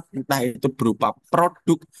alat, entah itu berupa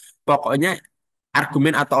produk. Pokoknya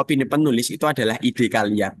argumen atau opini penulis itu adalah ide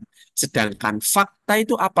kalian. Sedangkan fakta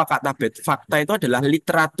itu apa Kak Tabet? Fakta itu adalah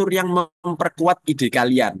literatur yang memperkuat ide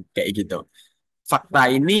kalian, kayak gitu. Fakta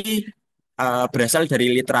ini berasal dari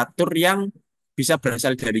literatur yang bisa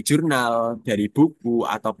berasal dari jurnal, dari buku,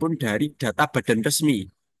 ataupun dari data badan resmi.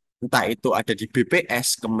 Entah itu ada di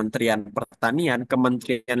BPS, Kementerian Pertanian,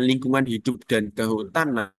 Kementerian Lingkungan Hidup dan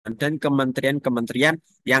Kehutanan, dan kementerian-kementerian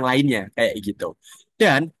yang lainnya, kayak gitu.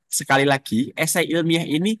 Dan sekali lagi, esai ilmiah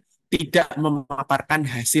ini tidak memaparkan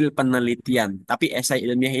hasil penelitian, tapi esai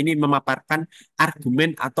ilmiah ini memaparkan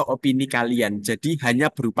argumen atau opini kalian. Jadi hanya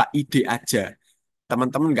berupa ide aja.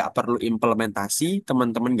 Teman-teman nggak perlu implementasi,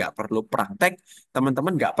 teman-teman nggak perlu praktek,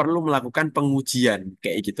 teman-teman nggak perlu melakukan pengujian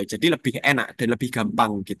kayak gitu. Jadi lebih enak dan lebih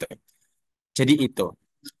gampang gitu. Jadi itu.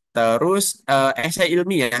 Terus esai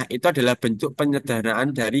ilmiah itu adalah bentuk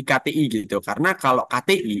penyederhanaan dari KTI gitu. Karena kalau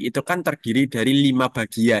KTI itu kan terdiri dari 5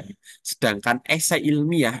 bagian. Sedangkan esai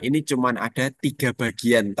ilmiah ini cuma ada 3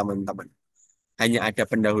 bagian teman-teman. Hanya ada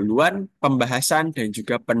pendahuluan, pembahasan, dan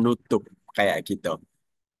juga penutup kayak gitu.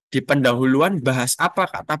 Di pendahuluan bahas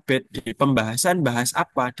apa Kak Tabet, di pembahasan bahas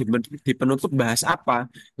apa, di penutup bahas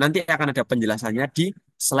apa. Nanti akan ada penjelasannya di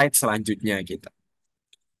slide selanjutnya gitu.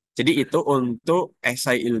 Jadi itu untuk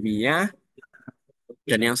esai ilmiah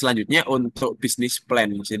dan yang selanjutnya untuk bisnis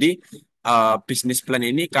plan. Jadi bisnis plan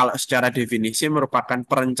ini kalau secara definisi merupakan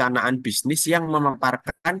perencanaan bisnis yang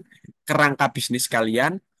memaparkan kerangka bisnis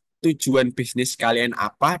kalian, tujuan bisnis kalian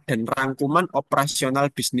apa, dan rangkuman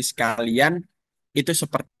operasional bisnis kalian itu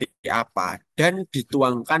seperti apa dan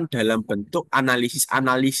dituangkan dalam bentuk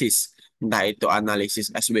analisis-analisis, entah itu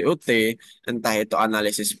analisis SWOT, entah itu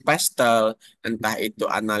analisis pastel, entah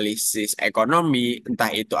itu analisis ekonomi,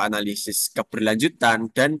 entah itu analisis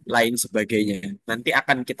keberlanjutan dan lain sebagainya. Nanti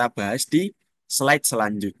akan kita bahas di slide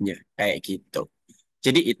selanjutnya kayak gitu.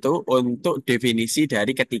 Jadi itu untuk definisi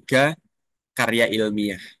dari ketiga karya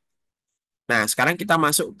ilmiah. Nah, sekarang kita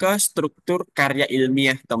masuk ke struktur karya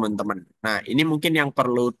ilmiah, teman-teman. Nah, ini mungkin yang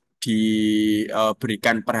perlu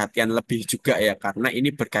diberikan perhatian lebih juga ya, karena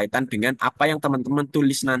ini berkaitan dengan apa yang teman-teman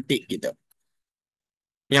tulis nanti gitu.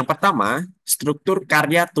 Yang pertama, struktur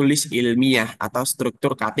karya tulis ilmiah atau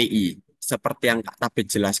struktur KTI. Seperti yang Kak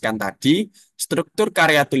Tabit jelaskan tadi, struktur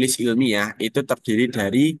karya tulis ilmiah itu terdiri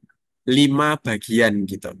dari 5 bagian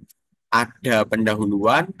gitu. Ada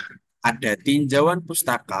pendahuluan, ada tinjauan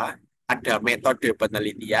pustaka, ada metode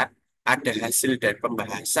penelitian, ada hasil dan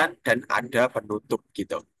pembahasan, dan ada penutup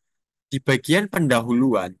gitu. Di bagian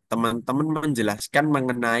pendahuluan, teman-teman menjelaskan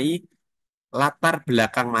mengenai latar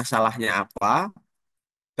belakang masalahnya apa,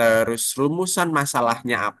 terus rumusan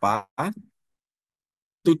masalahnya apa,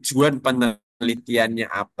 tujuan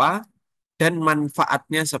penelitiannya apa, dan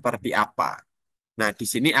manfaatnya seperti apa. Nah, di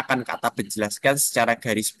sini akan kata menjelaskan secara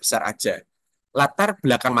garis besar aja. Latar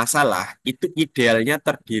belakang masalah itu idealnya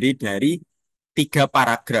terdiri dari 3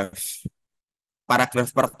 paragraf.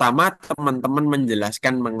 Paragraf pertama, teman-teman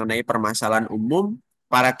menjelaskan mengenai permasalahan umum.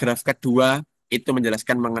 Paragraf kedua, itu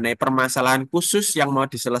menjelaskan mengenai permasalahan khusus yang mau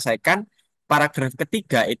diselesaikan. Paragraf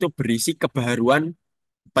ketiga, itu berisi kebaharuan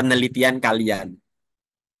penelitian kalian.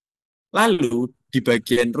 Lalu, di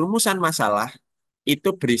bagian rumusan masalah,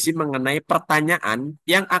 itu berisi mengenai pertanyaan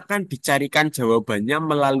yang akan dicarikan jawabannya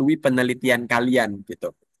melalui penelitian kalian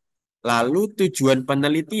gitu. Lalu tujuan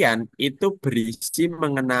penelitian itu berisi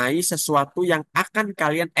mengenai sesuatu yang akan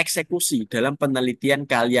kalian eksekusi dalam penelitian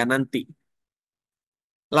kalian nanti.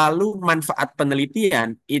 Lalu manfaat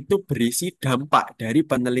penelitian itu berisi dampak dari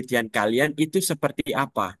penelitian kalian itu seperti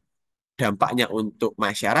apa. Dampaknya untuk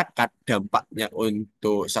masyarakat, dampaknya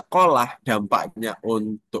untuk sekolah, dampaknya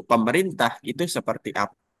untuk pemerintah itu seperti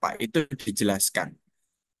apa. Itu dijelaskan.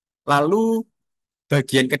 Lalu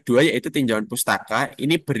bagian kedua yaitu tinjauan pustaka,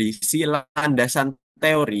 ini berisi landasan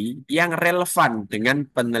teori yang relevan dengan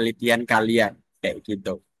penelitian kalian. Kayak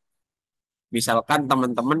gitu. Misalkan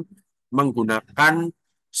teman-teman menggunakan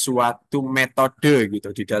suatu metode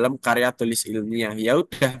gitu di dalam karya tulis ilmiah. Ya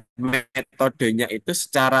udah metodenya itu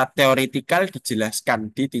secara teoritikal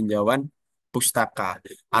dijelaskan di tinjauan pustaka.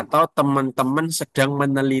 Atau teman-teman sedang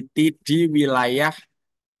meneliti di wilayah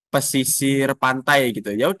pesisir pantai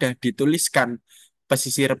gitu. Ya udah dituliskan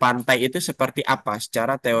pesisir pantai itu seperti apa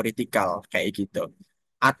secara teoritikal kayak gitu.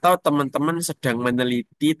 Atau teman-teman sedang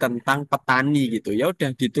meneliti tentang petani gitu. Ya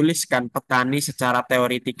udah dituliskan petani secara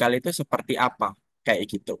teoritikal itu seperti apa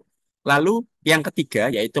kayak gitu. Lalu yang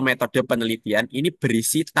ketiga yaitu metode penelitian ini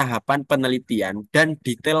berisi tahapan penelitian dan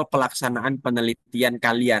detail pelaksanaan penelitian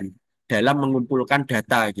kalian dalam mengumpulkan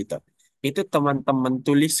data gitu. Itu teman-teman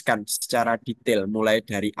tuliskan secara detail mulai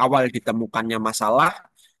dari awal ditemukannya masalah,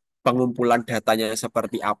 pengumpulan datanya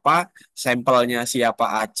seperti apa, sampelnya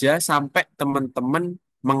siapa aja, sampai teman-teman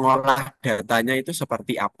mengolah datanya itu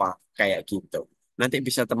seperti apa, kayak gitu. Nanti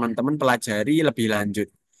bisa teman-teman pelajari lebih lanjut.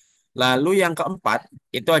 Lalu yang keempat,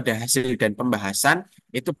 itu ada hasil dan pembahasan,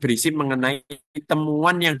 itu berisi mengenai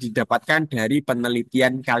temuan yang didapatkan dari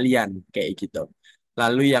penelitian kalian, kayak gitu.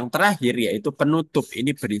 Lalu yang terakhir yaitu penutup,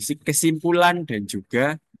 ini berisi kesimpulan dan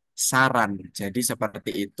juga saran. Jadi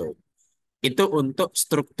seperti itu. Itu untuk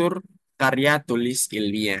struktur karya tulis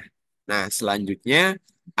ilmiah. Nah, selanjutnya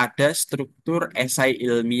ada struktur esai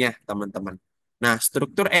ilmiah, teman-teman. Nah,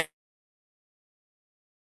 struktur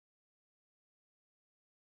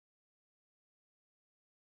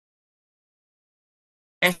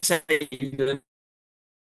esai ilmiah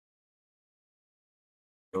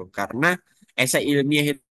itu, karena esai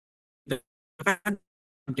ilmiah itu kan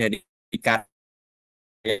dari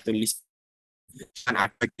karya tulis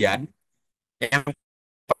ada bagian yang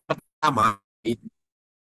pertama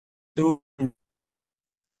itu,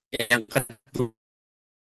 yang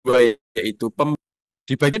kedua yaitu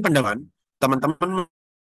di bagian pendalaman, teman-teman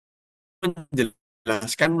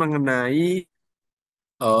menjelaskan mengenai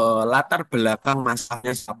latar belakang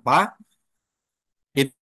masalahnya siapa,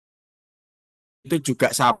 itu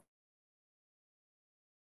juga sama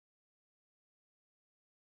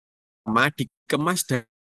dikemas dari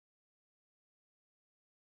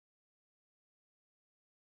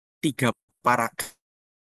 3 paragraf.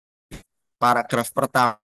 Paragraf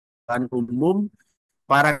pertama umum,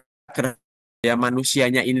 paragraf ya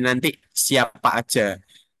manusianya ini nanti siapa aja.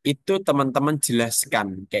 Itu teman-teman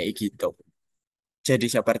jelaskan kayak gitu. Jadi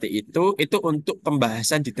seperti itu untuk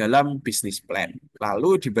pembahasan di dalam bisnis plan.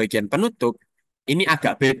 Lalu di bagian penutup, ini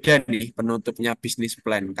agak beda nih penutupnya bisnis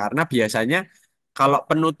plan. Karena biasanya kalau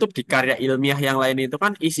penutup di karya ilmiah yang lain itu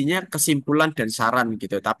kan isinya kesimpulan dan saran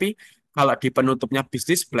gitu. Tapi kalau di penutupnya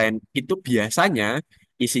bisnis plan, itu biasanya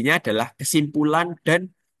isinya adalah kesimpulan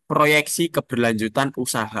dan proyeksi keberlanjutan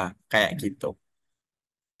usaha. Kayak gitu.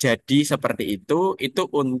 Jadi seperti itu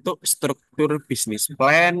untuk struktur bisnis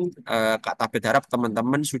plan. Kak Tabet harap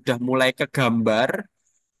teman-teman sudah mulai kegambar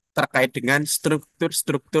terkait dengan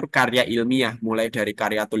struktur-struktur karya ilmiah, mulai dari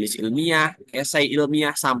karya tulis ilmiah, esai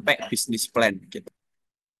ilmiah, sampai bisnis plan gitu.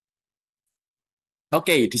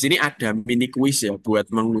 Oke, di sini ada mini quiz ya buat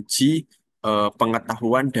menguji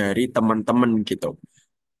pengetahuan dari teman-teman gitu.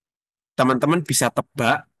 Teman-teman bisa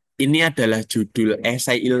tebak ini adalah judul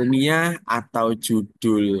esai ilmiah atau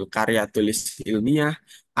judul karya tulis ilmiah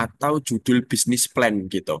atau judul bisnis plan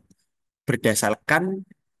gitu. Berdasarkan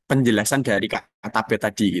penjelasan dari kata B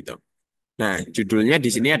tadi gitu. Nah, judulnya di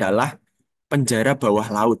sini adalah penjara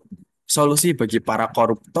bawah laut. Solusi bagi para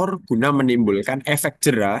koruptor guna menimbulkan efek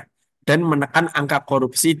jera dan menekan angka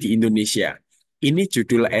korupsi di Indonesia. Ini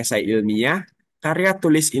judul esai ilmiah, karya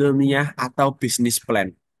tulis ilmiah, atau bisnis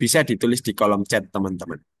plan. Bisa ditulis di kolom chat,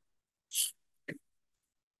 teman-teman.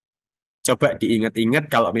 Coba diingat-ingat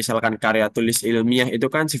kalau misalkan karya tulis ilmiah itu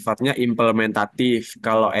kan sifatnya implementatif.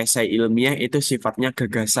 Kalau esai ilmiah itu sifatnya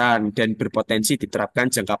gagasan dan berpotensi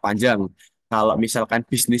diterapkan jangka panjang. Kalau misalkan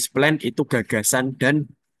bisnis plan itu gagasan dan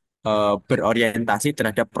berorientasi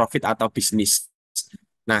terhadap profit atau bisnis.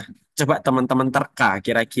 Nah, coba teman-teman terka,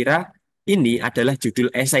 kira-kira ini adalah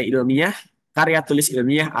judul esai ilmiah, karya tulis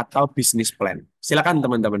ilmiah, atau bisnis plan. Silakan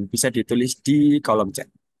teman-teman, bisa ditulis di kolom chat.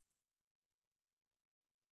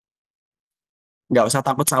 Nggak usah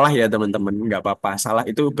takut salah ya teman-teman, nggak apa-apa. Salah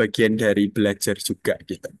itu bagian dari belajar juga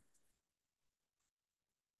gitu.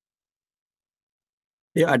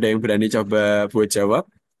 Yuk, ada yang berani coba buat jawab?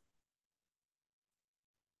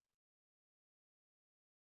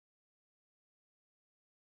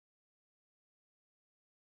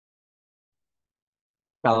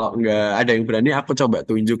 Kalau nggak ada yang berani, aku coba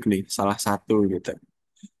tunjuk nih salah satu gitu.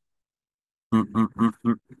 Hmm, hmm, hmm,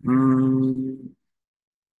 hmm, hmm.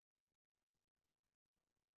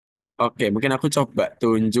 Oke, mungkin aku coba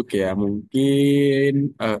tunjuk ya.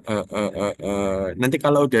 Mungkin nanti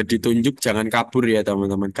kalau udah ditunjuk jangan kabur ya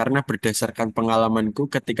teman-teman. Karena berdasarkan pengalamanku,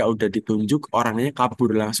 ketika udah ditunjuk orangnya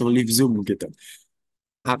kabur langsung leave Zoom gitu.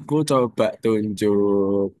 Aku coba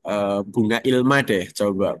tunjuk Bunga Ilma deh.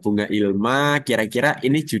 Coba Bunga Ilma. Kira-kira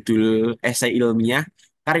ini judul esai ilmiah,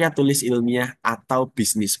 karya tulis ilmiah, atau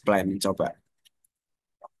bisnis plan. Coba.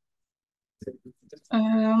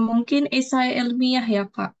 Mungkin esai ilmiah ya,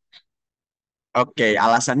 Kak. Oke,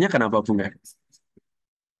 alasannya kenapa Bunga?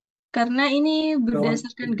 Karena ini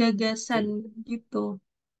berdasarkan gagasan gitu.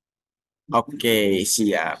 Oke,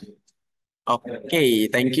 siap. Oke,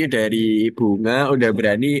 thank you dari Bunga udah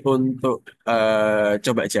berani untuk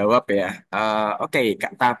coba jawab ya. Oke,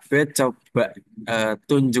 Kak Tabet coba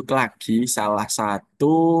tunjuk lagi salah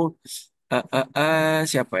satu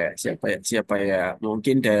siapa ya? Siapa ya? Siapa ya?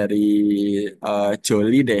 Mungkin dari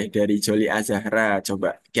Joli deh, dari Joli Azahra.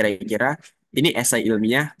 Coba kira-kira ini esai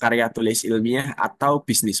ilmiah, karya tulis ilmiah, atau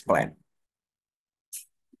bisnis plan?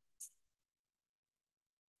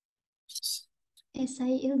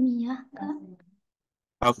 Esai ilmiah, Kak,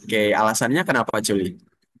 Oke, alasannya kenapa Joli?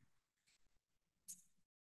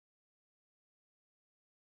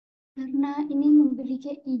 karena ini memberi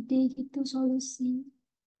kayak ide gitu, solusi.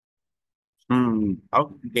 Hmm,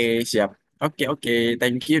 oke, siap. Oke,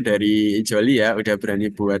 thank you dari Joli ya, udah berani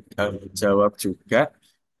buat jawab juga.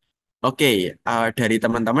 Oke, dari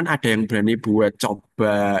teman-teman ada yang berani buat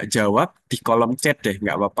coba jawab di kolom chat deh,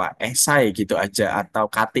 nggak apa-apa. Esai gitu aja, atau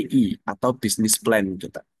KTI, atau bisnis plan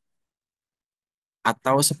gitu.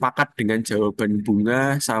 Atau sepakat dengan jawaban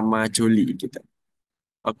Bunga sama Joli gitu.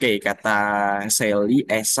 Oke, kata Sally,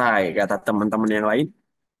 esai. Kata teman-teman yang lain,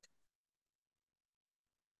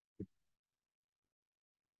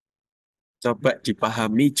 coba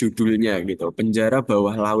dipahami judulnya gitu. Penjara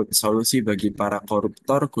bawah laut, solusi bagi para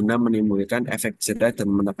koruptor guna menimbulkan efek jera dan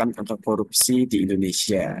menekan angka korupsi di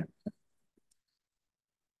Indonesia.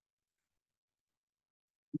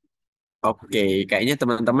 Oke, kayaknya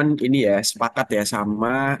teman-teman ini ya sepakat ya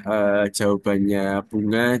sama jawabannya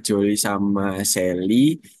Bunga, Joli, sama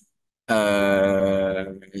Sally.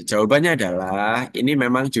 Jawabannya adalah ini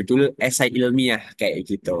memang judul esai ilmiah kayak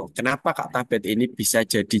gitu. Kenapa Kak Tabet ini bisa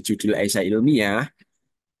jadi judul esai ilmiah?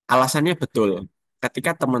 Alasannya betul.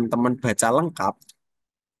 Ketika teman-teman baca lengkap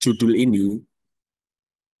judul ini,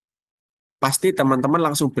 pasti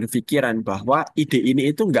teman-teman langsung berpikiran bahwa ide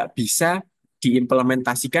ini itu nggak bisa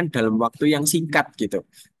diimplementasikan dalam waktu yang singkat gitu.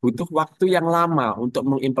 Butuh waktu yang lama untuk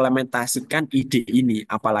mengimplementasikan ide ini,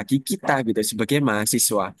 apalagi kita gitu sebagai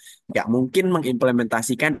mahasiswa. Nggak mungkin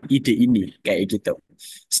mengimplementasikan ide ini kayak gitu.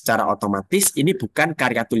 Secara otomatis ini bukan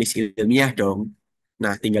karya tulis ilmiah dong.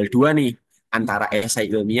 Nah, tinggal dua nih, antara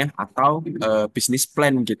esai ilmiah atau bisnis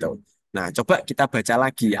plan gitu. Nah, coba kita baca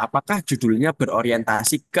lagi, apakah judulnya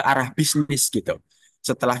berorientasi ke arah bisnis gitu.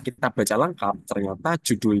 Setelah kita baca lengkap, ternyata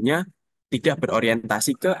judulnya tidak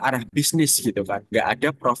berorientasi ke arah bisnis gitu kan. Nggak ada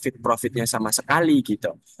profit-profitnya sama sekali gitu.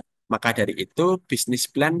 Maka dari itu, bisnis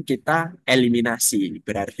plan kita eliminasi.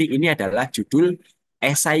 Berarti ini adalah judul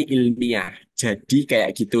esai ilmiah. Jadi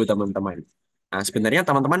kayak gitu teman-teman. Nah, sebenarnya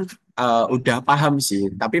teman-teman udah paham sih,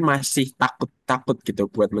 tapi masih takut-takut gitu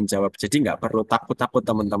buat menjawab. Jadi nggak perlu takut-takut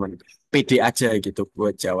teman-teman. Pede aja gitu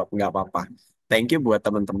buat jawab, nggak apa-apa. Thank you buat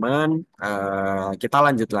teman-teman. Kita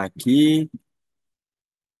lanjut lagi.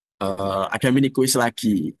 Ada mini quiz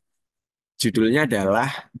lagi. Judulnya adalah,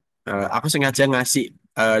 aku sengaja ngasih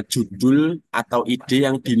judul atau ide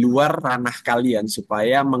yang di luar ranah kalian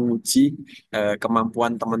supaya menguji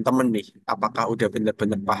kemampuan teman-teman nih. Apakah udah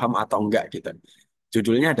benar-benar paham atau enggak gitu.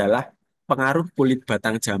 Judulnya adalah pengaruh kulit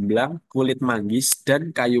batang jamblang, kulit manggis,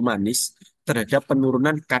 dan kayu manis terhadap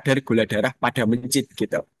penurunan kadar gula darah pada mencit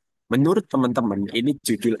gitu. Menurut teman-teman, ini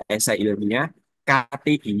judul esai ilmiah,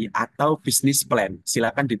 KTI atau business plan.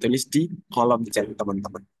 Silakan ditulis di kolom chat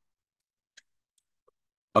teman-teman.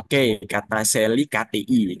 Oke, kata Sally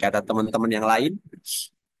KTI, kata teman-teman yang lain,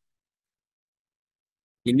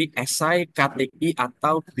 ini esai KTI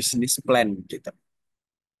atau business plan gitu.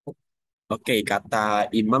 Oke, kata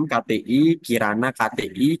Imam KTI, Kirana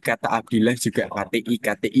KTI, kata Abdillah juga KTI,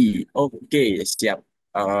 KTI. Oke, siap.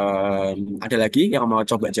 Ada lagi yang mau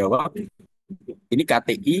coba jawab? Ini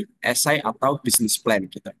KTI, esai atau business plan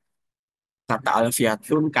gitu. Kata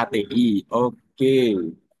Alfiatun KTI. Oke,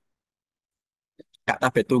 Kak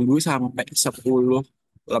Tabe tunggu sampai 10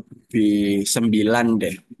 lebih 9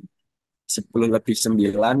 deh. 10 lebih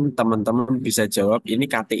 9, teman-teman bisa jawab ini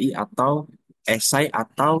KTI atau esai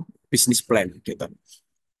atau business plan gitu.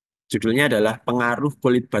 Judulnya adalah pengaruh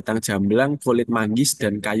kulit batang jamblang, kulit manggis,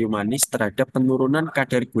 dan kayu manis terhadap penurunan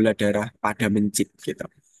kadar gula darah pada mencit gitu.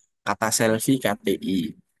 Kata selfie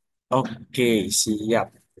KTI. Oke,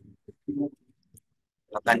 siap.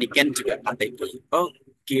 Kata Niken juga KTI.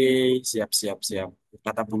 Oke, siap, siap, siap.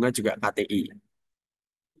 Kata Bunga juga KTI.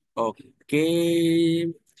 Oke,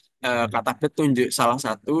 kata Bet tunjuk salah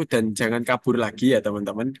satu dan jangan kabur lagi ya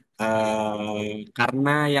teman-teman.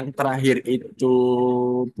 Karena yang terakhir itu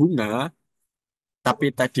Bunga,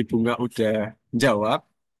 tapi tadi Bunga udah jawab.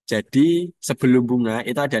 Jadi sebelum Bunga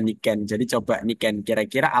itu ada Niken. Jadi coba Niken,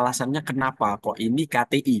 kira-kira alasannya kenapa kok ini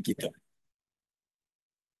KTI gitu.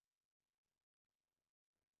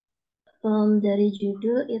 Dari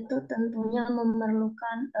judul itu tentunya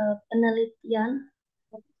memerlukan penelitian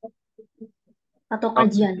atau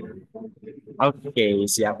Oke, kajian. oke,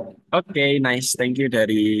 siap. Oke, nice. Thank you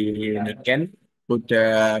dari Niken.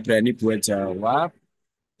 Udah berani buat jawab.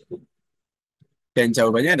 Dan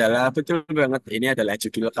jawabannya adalah betul banget. Ini adalah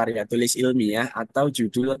judul karya tulis ilmiah atau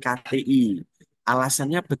judul KTI.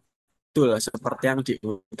 Alasannya betul seperti yang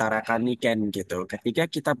diutarakan Niken gitu. Ketika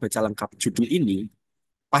kita baca lengkap judul ini,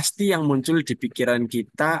 pasti yang muncul di pikiran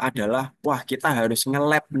kita adalah, wah kita harus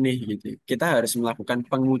nge-lab nih gitu. Kita harus melakukan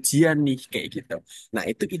pengujian nih kayak gitu. Nah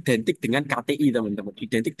itu identik dengan KTI teman-teman.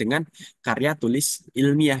 Identik dengan karya tulis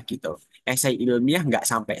ilmiah gitu. Esai ilmiah nggak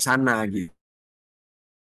sampai sana gitu.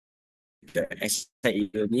 Esai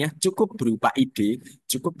ilmiah cukup berupa ide,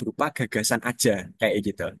 cukup berupa gagasan aja kayak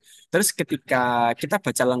gitu. Terus ketika kita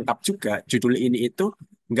baca lengkap juga, judul ini itu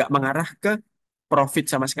nggak mengarah ke profit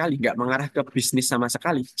sama sekali, nggak mengarah ke bisnis sama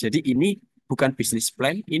sekali. Jadi ini bukan bisnis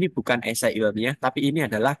plan, ini bukan esai ilmiah, tapi ini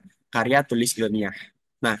adalah karya tulis ilmiah.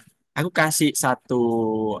 Nah, aku kasih satu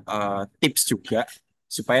tips juga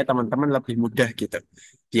supaya teman-teman lebih mudah gitu.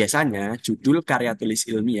 Biasanya judul karya tulis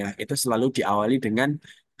ilmiah itu selalu diawali dengan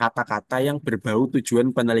kata-kata yang berbau tujuan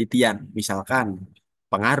penelitian, misalkan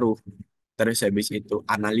pengaruh, terus habis itu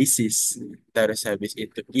analisis, terus habis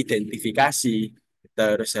itu identifikasi,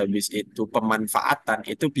 terus habis itu pemanfaatan,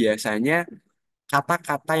 itu biasanya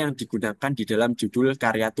kata-kata yang digunakan di dalam judul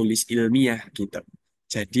karya tulis ilmiah gitu.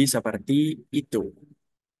 Jadi seperti itu.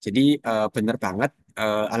 Jadi benar banget.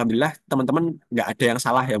 Alhamdulillah teman-teman nggak ada yang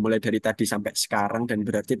salah ya mulai dari tadi sampai sekarang dan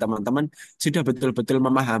berarti teman-teman sudah betul-betul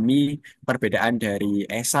memahami perbedaan dari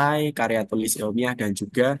esai, karya tulis ilmiah dan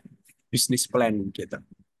juga business plan gitu.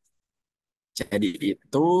 Jadi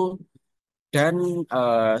itu dan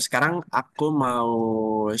sekarang aku mau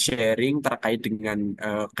sharing terkait dengan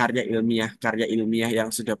karya ilmiah yang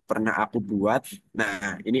sudah pernah aku buat.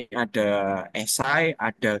 Nah, ini ada esai,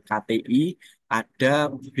 ada KTI,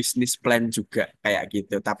 ada business plan juga kayak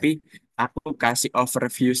gitu. Tapi aku kasih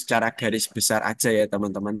overview secara garis besar aja ya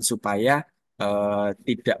teman-teman supaya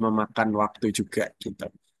tidak memakan waktu juga gitu.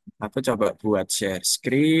 Aku coba buat share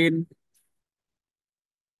screen.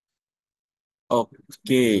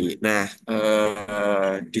 Oke, nah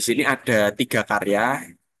di sini ada 3 karya.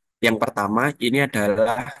 Yang pertama ini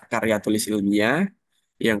adalah karya tulis ilmiah.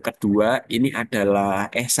 Yang kedua ini adalah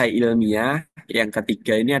esai ilmiah. Yang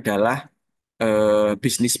ketiga ini adalah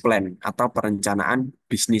business plan atau perencanaan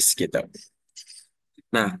bisnis gitu.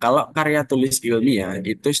 Nah, kalau karya tulis ilmiah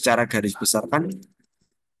itu secara garis besar kan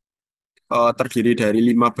terdiri dari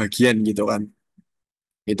 5 bagian gitu kan.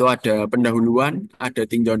 Itu ada pendahuluan, ada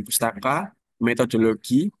tinjauan pustaka,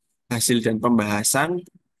 metodologi, hasil dan pembahasan,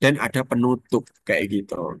 dan ada penutup kayak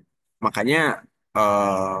gitu. Makanya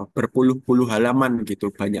berpuluh-puluh halaman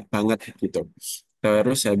gitu, banyak banget gitu.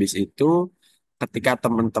 Terus habis itu, ketika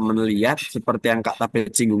teman-teman lihat seperti yang Kak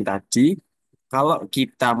Tabel singgung tadi, kalau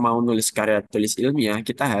kita mau nulis karya tulis ilmiah,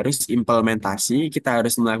 kita harus implementasi, kita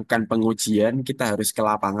harus melakukan pengujian, kita harus ke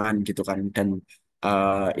lapangan gitu kan. Dan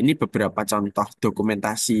ini beberapa contoh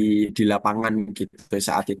dokumentasi di lapangan gitu.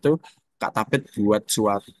 Saat itu Kak Tabet buat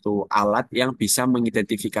suatu alat yang bisa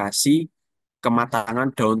mengidentifikasi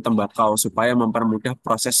kematangan daun tembakau supaya mempermudah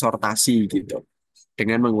proses sortasi gitu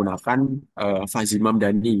dengan menggunakan Fuzzy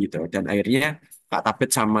Dani gitu. Dan akhirnya Kak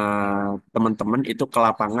Tabet sama teman-teman itu ke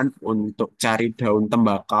lapangan untuk cari daun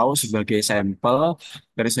tembakau sebagai sampel.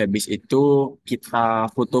 Terus habis itu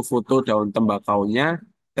kita foto-foto daun tembakaunya.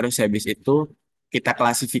 Terus habis itu kita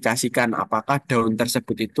klasifikasikan apakah daun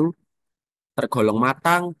tersebut itu tergolong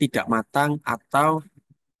matang, tidak matang, atau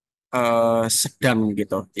sedang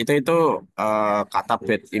gitu. Itu Kak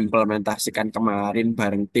Tabet implementasikan kemarin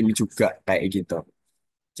bareng tim juga kayak gitu.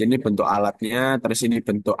 Jadi ini bentuk alatnya, terus ini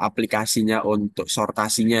bentuk aplikasinya untuk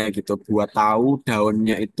sortasinya gitu, buat tahu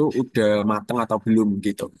daunnya itu udah mateng atau belum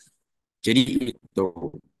gitu. Jadi itu.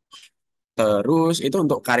 Terus itu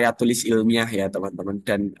untuk karya tulis ilmiah ya teman-teman.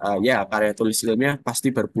 Dan ya karya tulis ilmiah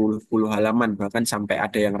pasti berpuluh-puluh halaman, bahkan sampai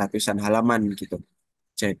ada yang ratusan halaman gitu.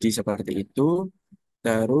 Jadi seperti itu.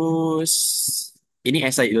 Terus ini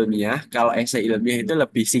esai ilmiah. Kalau esai ilmiah itu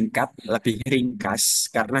lebih singkat, lebih ringkas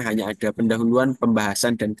karena hanya ada pendahuluan,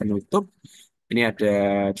 pembahasan dan penutup. Ini ada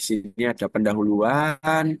di sini ada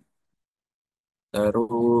pendahuluan,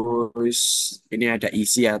 terus ini ada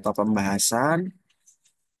isi atau pembahasan,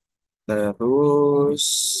 terus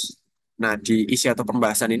nah di isi atau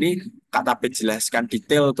pembahasan ini Kak Tabit jelaskan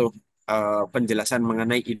detail tuh penjelasan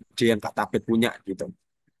mengenai ide yang Kak Tabit punya gitu.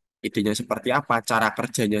 Idenya seperti apa, cara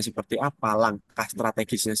kerjanya seperti apa, langkah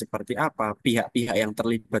strategisnya seperti apa, pihak-pihak yang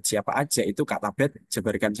terlibat siapa aja itu Kak Tabet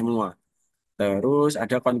jabarkan semua. Terus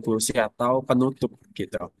ada konklusi atau penutup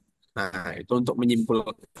gitu. Nah, itu untuk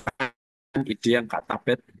menyimpulkan ide yang Kak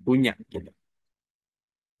Tabet punya gitu.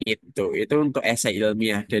 Itu untuk esai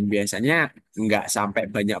ilmiah dan biasanya nggak sampai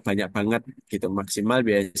banyak-banyak banget gitu. Maksimal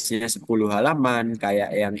biasanya 10 halaman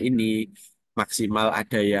kayak yang ini. Maksimal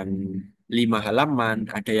ada yang 5 halaman,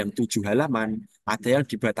 ada yang 7 halaman, ada yang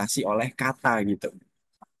dibatasi oleh kata gitu.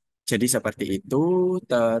 Jadi seperti itu.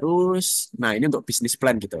 Terus, nah ini untuk bisnis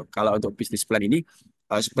plan gitu. Kalau untuk bisnis plan ini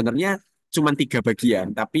sebenarnya cuma 3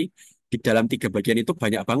 bagian, tapi di dalam 3 bagian itu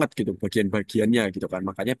banyak banget gitu bagian-bagiannya gitu kan.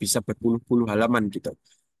 Makanya bisa berpuluh-puluh halaman gitu.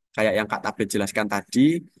 Kayak yang Kak Tabet jelaskan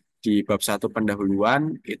tadi, di bab 1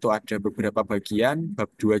 pendahuluan itu ada beberapa bagian,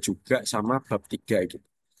 bab 2 juga sama bab 3 gitu.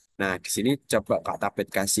 Nah, di sini coba Kak Tabet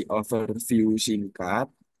kasih overview singkat.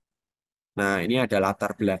 Nah, ini ada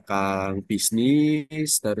latar belakang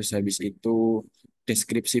bisnis, terus habis itu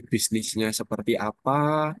deskripsi bisnisnya seperti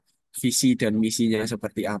apa, visi dan misinya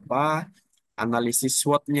seperti apa, analisis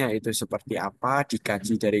SWOT-nya itu seperti apa,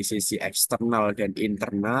 dikaji dari sisi eksternal dan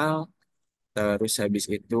internal, terus habis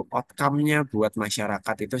itu outcome-nya buat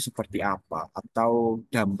masyarakat itu seperti apa, atau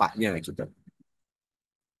dampaknya gitu.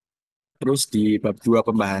 Terus di bab 2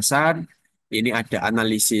 pembahasan, ini ada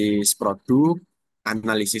analisis produk,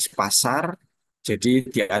 analisis pasar. Jadi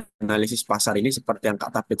di analisis pasar ini seperti yang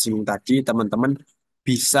Kak Tabet singgung tadi, teman-teman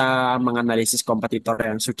bisa menganalisis kompetitor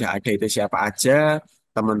yang sudah ada itu siapa aja.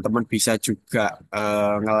 Teman-teman bisa juga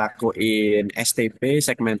ngelakuin STP,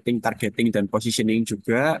 segmenting, targeting, dan positioning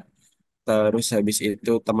juga. Terus habis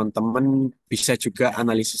itu teman-teman bisa juga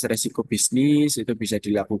analisis resiko bisnis, itu bisa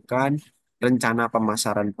dilakukan. Rencana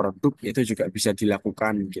pemasaran produk itu juga bisa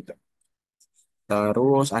dilakukan gitu.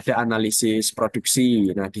 Terus ada analisis produksi.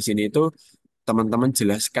 Nah, di sini itu teman-teman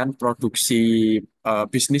jelaskan produksi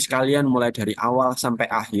bisnis kalian mulai dari awal sampai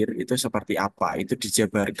akhir itu seperti apa. Itu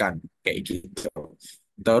dijabarkan kayak gitu.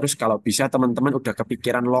 Terus kalau bisa teman-teman udah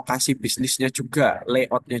kepikiran lokasi bisnisnya juga,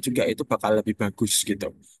 layoutnya juga itu bakal lebih bagus gitu.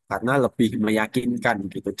 Karena lebih meyakinkan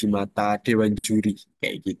gitu di mata dewan juri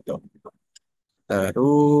kayak gitu.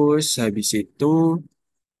 Terus habis itu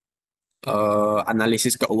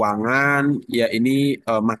analisis keuangan, ya ini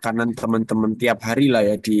makanan teman-teman tiap hari lah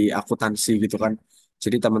ya di akuntansi gitu kan.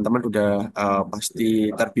 Jadi teman-teman udah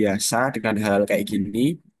pasti terbiasa dengan hal kayak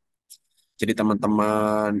gini. Jadi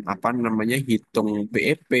teman-teman apa namanya hitung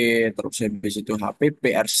BEP, terus habis itu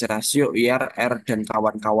HPP, RC rasio, IRR dan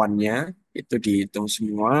kawan-kawannya itu dihitung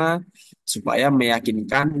semua supaya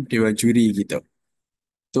meyakinkan dewan juri gitu.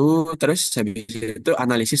 Terus habis itu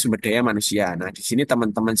analisis sumber daya manusia. Nah, di sini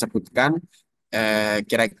teman-teman sebutkan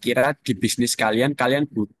kira-kira di bisnis kalian, kalian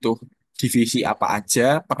butuh divisi apa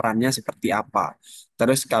aja, perannya seperti apa.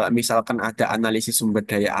 Terus kalau misalkan ada analisis sumber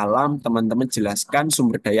daya alam, teman-teman jelaskan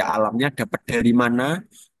sumber daya alamnya dapat dari mana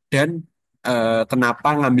dan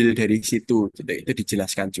kenapa ngambil dari situ. Gitu. Itu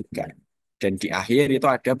dijelaskan juga. Dan di akhir itu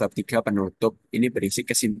ada bab 3 penutup. Ini berisi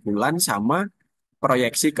kesimpulan sama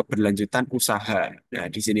proyeksi keberlanjutan usaha. Nah,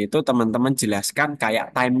 di sini itu teman-teman jelaskan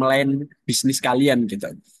kayak timeline bisnis kalian gitu.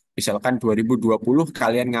 Misalkan 2020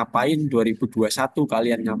 kalian ngapain, 2021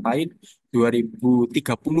 kalian ngapain,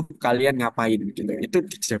 2030 kalian ngapain gitu. Itu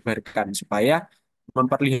dijabarkan supaya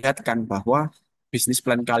memperlihatkan bahwa bisnis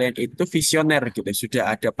plan kalian itu visioner gitu,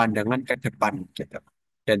 sudah ada pandangan ke depan gitu.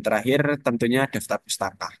 Dan terakhir tentunya daftar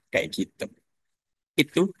pustaka kayak gitu.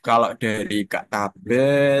 Itu kalau dari Kak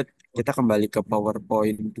Tabet, kita kembali ke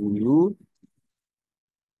PowerPoint dulu.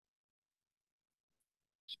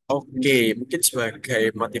 Oke, mungkin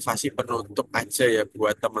sebagai motivasi penutup aja ya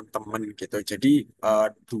buat teman-teman gitu. Jadi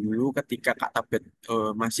dulu ketika Kak Tabet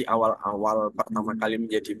masih awal-awal pertama kali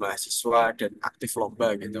menjadi mahasiswa dan aktif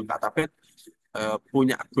lomba gitu, Kak Tabet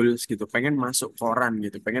punya goals gitu, pengen masuk koran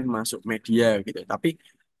gitu, pengen masuk media gitu. Tapi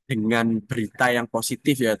dengan berita yang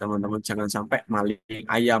positif ya teman-teman, jangan sampai maling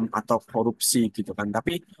ayam atau korupsi gitu kan.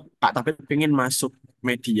 Tapi Kak Tabib pengen masuk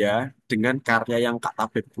media dengan karya yang Kak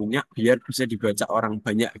Tabib punya biar bisa dibaca orang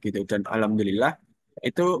banyak gitu. Dan alhamdulillah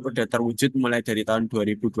itu udah terwujud mulai dari tahun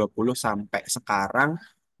 2020 sampai sekarang.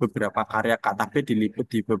 Beberapa karya Kak Tabib diliput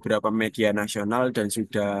di beberapa media nasional dan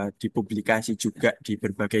sudah dipublikasi juga di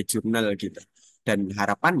berbagai jurnal gitu. Dan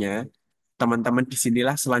harapannya teman-teman di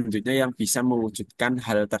sinilah selanjutnya yang bisa mewujudkan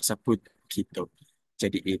hal tersebut gitu.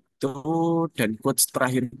 Jadi itu dan quotes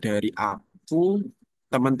terakhir dari aku,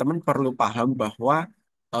 teman-teman perlu paham bahwa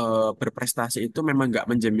berprestasi itu memang nggak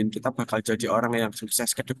menjamin kita bakal jadi orang yang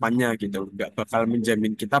sukses ke depannya gitu. Nggak bakal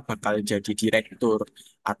menjamin kita bakal jadi direktur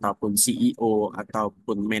ataupun CEO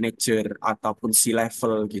ataupun manajer ataupun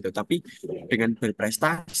C-level gitu. Tapi dengan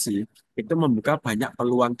berprestasi itu membuka banyak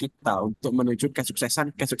peluang kita untuk menuju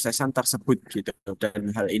kesuksesan tersebut gitu.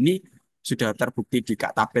 Dan hal ini sudah terbukti di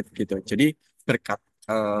Kak Tabet gitu. Jadi berkat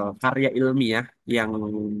karya ilmiah yang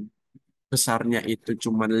besarnya itu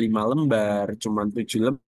cuma 5 lembar, cuma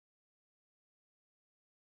 7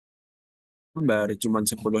 lembar, cuma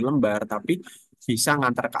 10 lembar, tapi bisa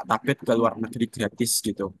ngantar Kak Tabet ke luar negeri gratis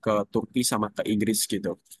gitu, ke Turki sama ke Inggris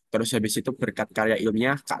gitu. Terus habis itu berkat karya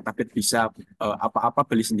ilmiah, Kak Tabet bisa apa-apa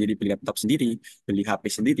beli sendiri, beli laptop sendiri, beli HP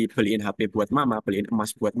sendiri, beliin HP buat mama, beliin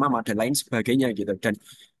emas buat mama, dan lain sebagainya gitu. Dan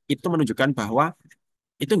itu menunjukkan bahwa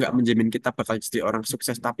itu nggak menjamin kita bakal jadi orang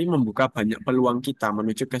sukses, tapi membuka banyak peluang kita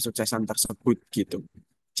menuju kesuksesan tersebut gitu.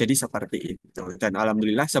 Jadi seperti itu. Dan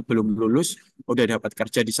alhamdulillah sebelum lulus udah dapat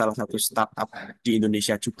kerja di salah satu startup di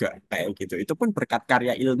Indonesia juga kayak gitu. Itu pun berkat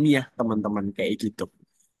karya ilmiah teman-teman kayak gitu.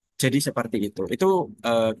 Jadi seperti itu. Itu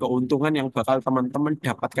keuntungan yang bakal teman-teman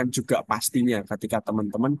dapatkan juga pastinya ketika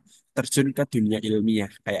teman-teman terjun ke dunia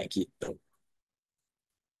ilmiah kayak gitu.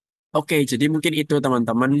 Oke, jadi mungkin itu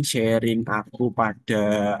teman-teman sharing aku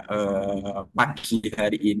pada pagi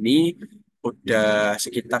hari ini. Udah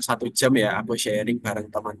sekitar 1 jam ya aku sharing bareng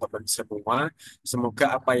teman-teman semua.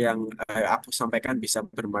 Semoga apa yang aku sampaikan bisa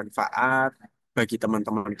bermanfaat bagi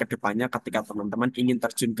teman-teman ke depannya ketika teman-teman ingin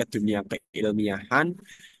terjun ke dunia keilmiahan.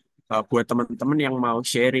 Buat teman-teman yang mau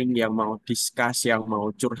sharing, yang mau discuss, yang mau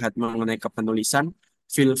curhat mengenai kepenulisan,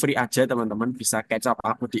 feel free aja teman-teman bisa catch up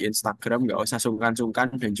aku di Instagram, nggak usah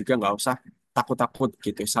sungkan-sungkan dan juga nggak usah takut-takut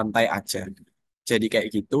gitu, santai aja. Jadi kayak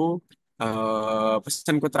gitu.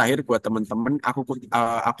 Pesanku terakhir buat teman-teman,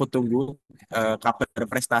 aku tunggu kabar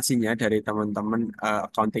prestasinya dari teman-teman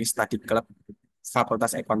Accounting Study Club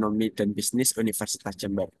Fakultas Ekonomi dan Bisnis Universitas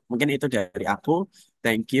Jember. Mungkin itu dari aku.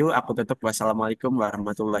 Thank you. Aku tutup. Wassalamualaikum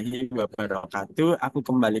warahmatullahi wabarakatuh. Aku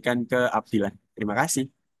kembalikan ke Abdillah. Terima kasih.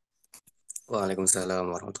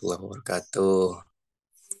 Waalaikumsalam warahmatullahi wabarakatuh.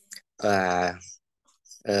 Wah,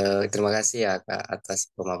 terima kasih ya Kak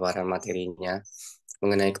atas pemaparan materinya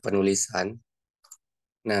mengenai kepenulisan.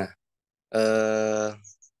 Nah, eh,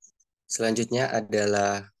 selanjutnya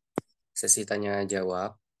adalah sesi tanya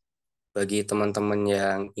jawab. Bagi teman-teman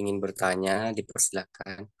yang ingin bertanya,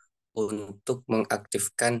 dipersilakan untuk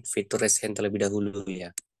mengaktifkan fitur raise hand terlebih dahulu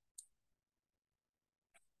ya.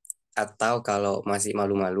 Atau kalau masih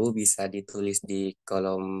malu-malu bisa ditulis di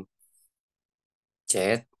kolom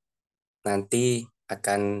chat. Nanti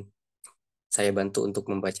akan saya bantu untuk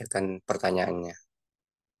membacakan pertanyaannya.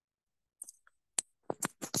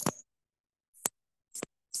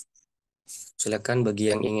 Silakan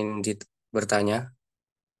bagi yang ingin bertanya.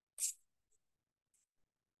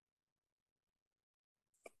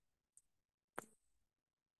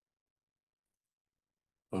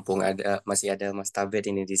 mumpung masih ada Mas Tabet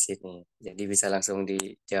ini di sini. Jadi bisa langsung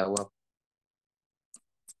dijawab.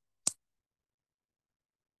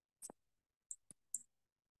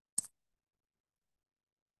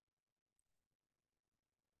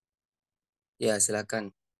 Ya,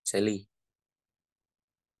 silakan, Sally.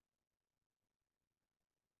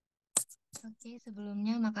 Oke,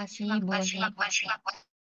 sebelumnya makasih buat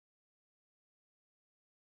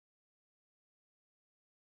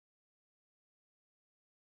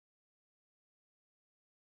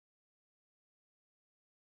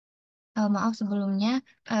maaf sebelumnya.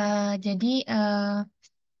 Jadi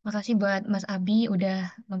makasih buat Mas Abi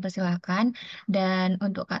udah mempersilahkan. Dan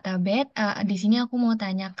untuk Kak Tabet, di sini aku mau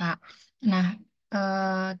tanya Kak. Nah,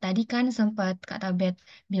 tadi kan sempat Kak Tabet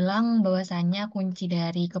bilang bahwasannya kunci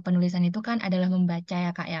dari kepenulisan itu kan adalah membaca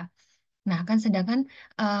ya Kak ya. Nah, kan sedangkan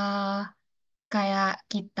eh kayak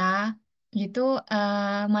kita gitu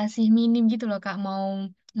masih minim gitu loh Kak mau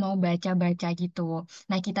mau baca-baca gitu.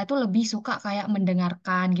 Nah, kita tuh lebih suka kayak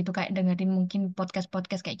mendengarkan gitu kayak dengerin mungkin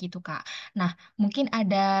podcast-podcast kayak gitu Kak. Nah, mungkin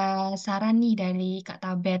ada saran nih dari Kak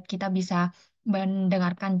Tabet kita bisa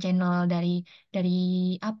mendengarkan channel dari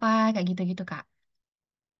apa kayak gitu-gitu Kak.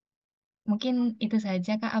 Mungkin itu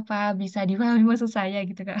saja Kak, apa bisa dipahami maksud saya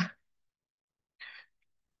gitu Kak.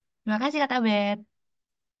 Terima kasih Kak Tabet.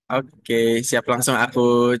 Oke, siap langsung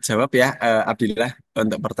aku jawab ya, Abdillah,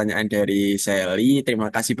 untuk pertanyaan dari Sally.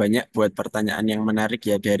 Terima kasih banyak buat pertanyaan yang menarik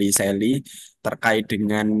ya dari Sally terkait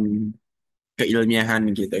dengan keilmiahan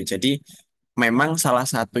gitu. Jadi memang salah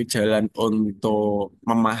satu jalan untuk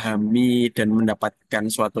memahami dan mendapatkan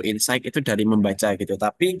suatu insight itu dari membaca gitu.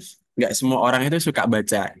 Tapi nggak semua orang itu suka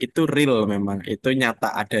baca. Itu real memang, itu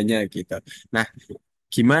nyata adanya gitu. Nah,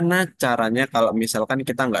 gimana caranya kalau misalkan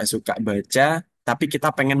kita nggak suka baca, tapi kita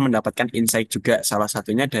pengen mendapatkan insight juga, salah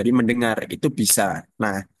satunya dari mendengar, itu bisa.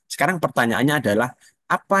 Nah, sekarang pertanyaannya adalah,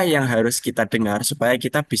 apa yang harus kita dengar supaya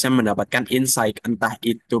kita bisa mendapatkan insight, entah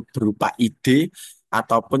itu berupa ide,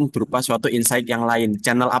 ataupun berupa suatu insight yang lain.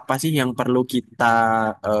 Channel apa sih yang perlu kita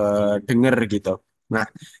dengar gitu. Nah,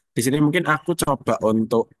 di sini mungkin aku coba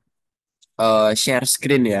untuk share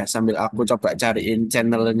screen ya, sambil aku coba cariin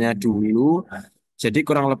channelnya dulu. Jadi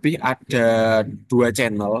kurang lebih ada dua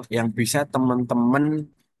channel yang bisa teman-teman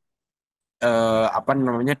apa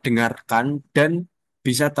namanya dengarkan dan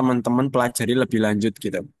bisa teman-teman pelajari lebih lanjut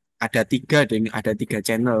gitu. Ada tiga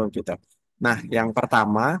channel gitu. Nah, yang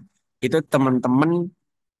pertama itu teman-teman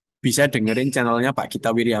bisa dengerin channelnya Pak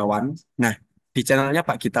Gita Wirjawan. Nah, di channelnya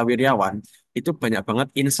Pak Gita Wirjawan itu banyak banget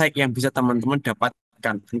insight yang bisa teman-teman dapatkan.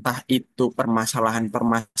 Entah itu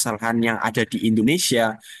permasalahan-permasalahan yang ada di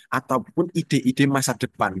Indonesia ataupun ide-ide masa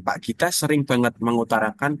depan. Pak Gita sering banget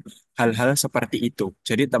mengutarakan hal-hal seperti itu.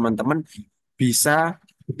 Jadi teman-teman bisa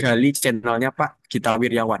gali channelnya Pak Gita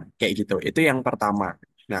Wirjawan kayak gitu. Itu yang pertama.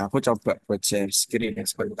 Nah, aku coba buat share screen ya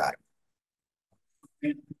sebentar.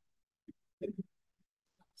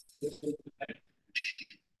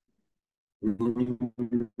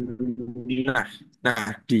 Nah, nah,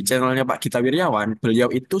 di channelnya Pak Gita Wirjawan, beliau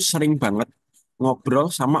itu sering banget ngobrol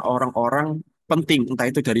sama orang-orang penting, entah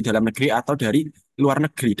itu dari dalam negeri atau dari luar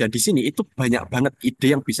negeri. Dan di sini itu banyak banget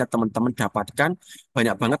ide yang bisa teman-teman dapatkan,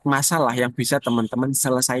 banyak banget masalah yang bisa teman-teman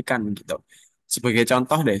selesaikan gitu. Sebagai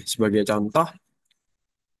contoh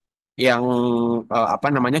yang apa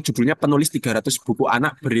namanya judulnya penulis 300 buku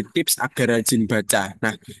anak beri tips agar rajin baca.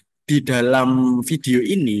 Nah, di dalam video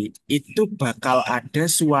ini itu bakal ada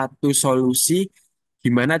suatu solusi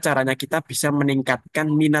gimana caranya kita bisa meningkatkan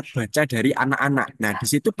minat baca dari anak-anak. Nah, di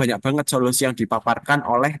situ banyak banget solusi yang dipaparkan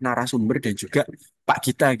oleh narasumber dan juga Pak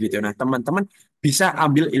Gita gitu. Nah, teman-teman bisa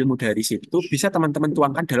ambil ilmu dari situ, bisa teman-teman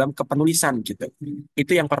tuangkan dalam kepenulisan gitu.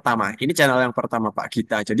 Itu yang pertama. Ini channel yang pertama Pak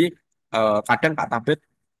Gita. Jadi kadang Kak Tabet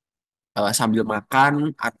sambil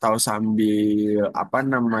makan atau sambil apa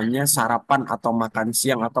namanya sarapan atau makan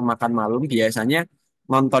siang atau makan malam biasanya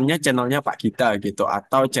nontonnya channelnya Pak Gita gitu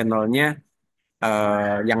atau channelnya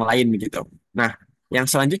yang lain gitu. Nah, yang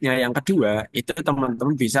selanjutnya yang kedua itu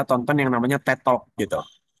teman-teman bisa tonton yang namanya TED Talk gitu.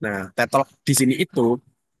 Nah, TED Talk di sini itu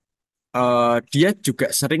dia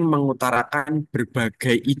juga sering mengutarakan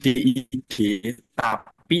berbagai ide-ide,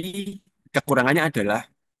 tapi kekurangannya adalah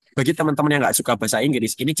bagi teman-teman yang nggak suka bahasa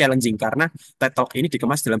Inggris, ini challenging karena TED Talk ini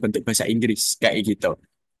dikemas dalam bentuk bahasa Inggris kayak gitu.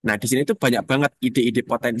 Nah, di sini tuh banyak banget ide-ide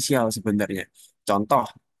potensial sebenarnya.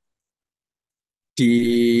 Contoh di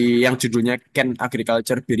yang judulnya Can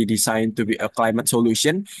Agriculture be Redesigned to be a Climate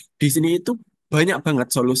Solution? Di sini itu banyak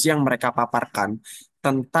banget solusi yang mereka paparkan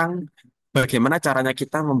tentang bagaimana caranya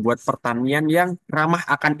kita membuat pertanian yang ramah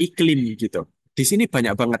akan iklim gitu. di sini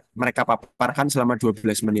banyak banget mereka paparkan selama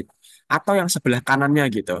 12 menit. Atau yang sebelah kanannya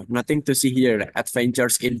gitu, nothing to see here,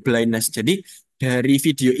 adventures in blindness. Jadi dari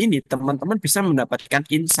video ini teman-teman bisa mendapatkan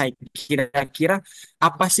insight kira-kira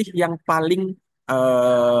apa sih yang paling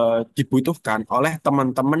dibutuhkan oleh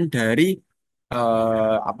teman-teman dari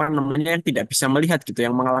apa namanya yang tidak bisa melihat gitu,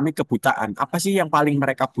 yang mengalami kebutaan. Apa sih yang paling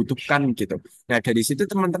mereka butuhkan gitu. Nah, dari situ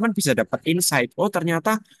teman-teman bisa dapat insight. Oh,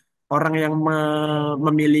 ternyata orang yang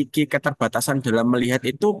memiliki keterbatasan dalam melihat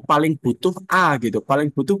itu paling butuh A gitu,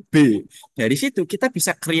 paling butuh B. Dari situ kita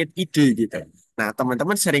bisa create ide gitu. Nah,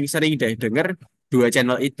 teman-teman sering-sering deh denger dua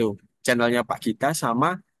channel itu, channelnya Pak Gita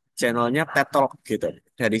sama channelnya TED Talk gitu.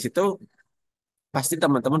 Dari situ pasti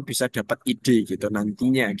teman-teman bisa dapat ide gitu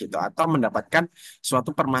nantinya gitu atau mendapatkan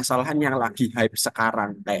suatu permasalahan yang lagi hype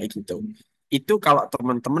sekarang kayak gitu. Itu kalau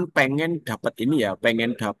teman-teman pengen dapat ini ya,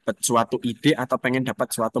 pengen dapat suatu ide atau pengen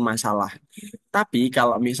dapat suatu masalah. Tapi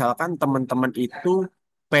kalau misalkan teman-teman itu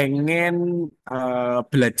pengen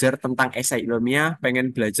belajar tentang esai ilmiah,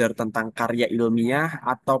 pengen belajar tentang karya ilmiah,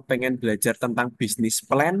 atau pengen belajar tentang bisnis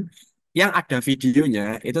plan yang ada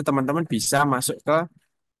videonya, itu teman-teman bisa masuk ke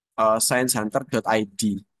sciencehunter.id.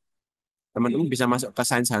 Teman-teman bisa masuk ke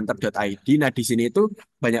sciencehunter.id. Nah, di sini itu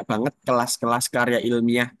banyak banget kelas-kelas karya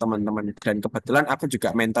ilmiah, teman-teman. Dan kebetulan aku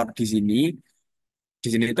juga mentor di sini.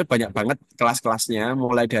 Di sini itu banyak banget kelas-kelasnya,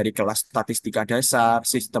 mulai dari kelas statistika dasar,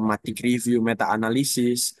 systematic review,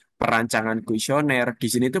 meta-analisis, perancangan kuesioner. Di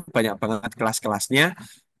sini itu banyak banget kelas-kelasnya.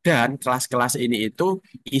 Dan kelas-kelas ini itu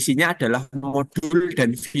isinya adalah modul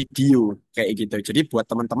dan video kayak gitu. Jadi buat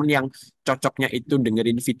teman-teman yang cocoknya itu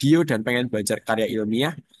dengerin video dan pengen belajar karya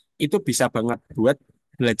ilmiah, itu bisa banget buat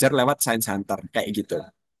belajar lewat Science Hunter kayak gitu.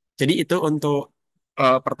 Jadi itu untuk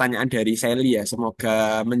pertanyaan dari Sally ya.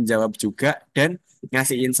 Semoga menjawab juga dan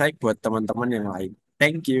ngasih insight buat teman-teman yang lain.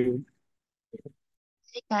 Thank you.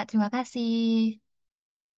 Baik, Kak, terima kasih.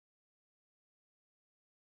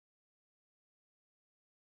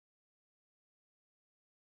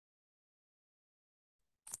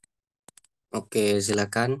 Oke,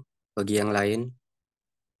 silakan bagi yang lain.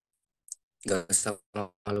 Gak usah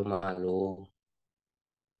malu-malu.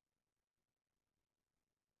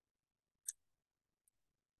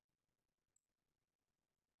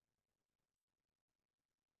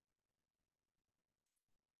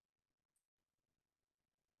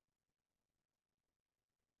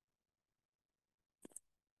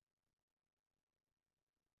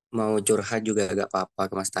 Mau curhat juga gak apa-apa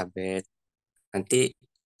ke Mas Tabet. Nanti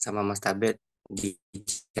sama Mas Tabet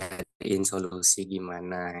dicariin solusi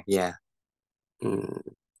gimana ya. Hmm,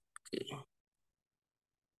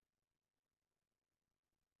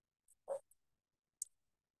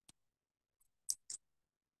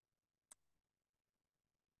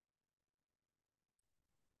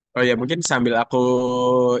 Oh ya, mungkin sambil aku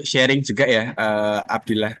sharing juga ya,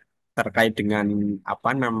 Abdillah, terkait dengan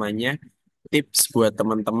apa namanya tips buat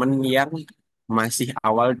teman-teman yang masih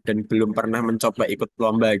awal dan belum pernah mencoba ikut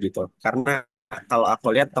lomba gitu. Karena kalau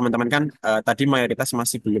aku lihat teman-teman kan tadi mayoritas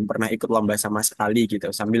masih belum pernah ikut lomba sama sekali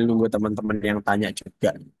gitu, sambil nunggu teman-teman yang tanya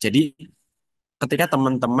juga. Jadi ketika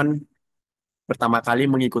teman-teman pertama kali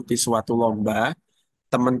mengikuti suatu lomba,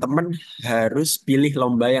 teman-teman harus pilih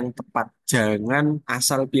lomba yang tepat. Jangan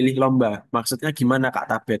asal pilih lomba. Maksudnya gimana Kak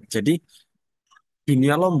Tabet? Jadi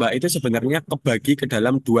dunia lomba itu sebenarnya kebagi ke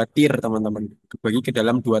dalam dua tier, teman-teman. Kebagi ke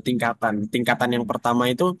dalam dua tingkatan. Tingkatan yang pertama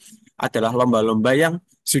itu adalah lomba-lomba yang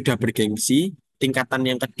sudah bergengsi. Tingkatan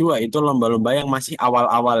yang kedua itu lomba-lomba yang masih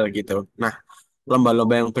awal-awal gitu. Nah,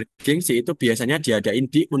 lomba-lomba yang bergengsi itu biasanya diadain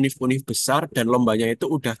di univ-univ besar dan lombanya itu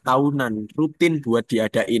udah tahunan, rutin buat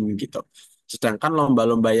diadain gitu. Sedangkan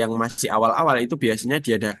lomba-lomba yang masih awal-awal itu biasanya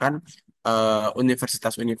diadakan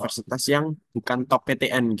universitas-universitas yang bukan top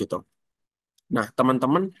PTN gitu. Nah,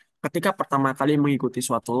 teman-teman, ketika pertama kali mengikuti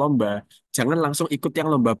suatu lomba, jangan langsung ikut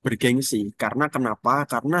yang lomba bergengsi. Karena kenapa?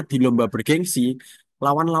 Karena di lomba bergengsi,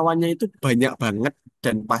 lawan-lawannya itu banyak banget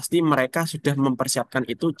dan pasti mereka sudah mempersiapkan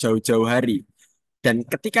itu jauh-jauh hari. Dan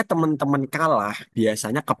ketika teman-teman kalah,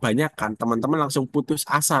 biasanya kebanyakan teman-teman langsung putus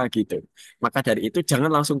asa gitu. Maka dari itu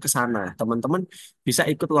jangan langsung ke sana. Teman-teman bisa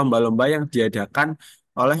ikut lomba-lomba yang diadakan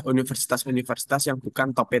oleh universitas-universitas yang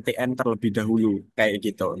bukan top PTN terlebih dahulu, kayak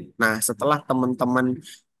gitu. Nah, setelah teman-teman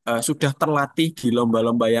sudah terlatih di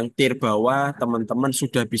lomba-lomba yang tier bawah, teman-teman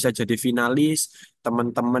sudah bisa jadi finalis,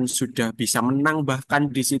 teman-teman sudah bisa menang bahkan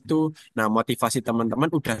di situ. Nah, motivasi teman-teman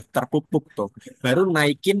udah terpupuk tuh, baru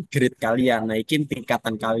naikin grade kalian, naikin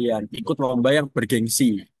tingkatan kalian, ikut lomba yang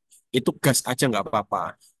bergengsi. Itu gas aja nggak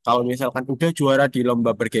apa-apa. Kalau misalkan udah juara di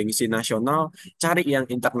lomba bergengsi nasional, cari yang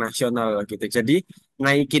internasional gitu. Jadi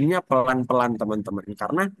naikinnya pelan-pelan teman-teman.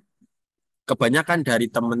 Karena kebanyakan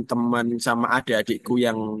dari teman-teman sama adik-adikku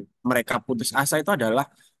yang mereka putus asa itu adalah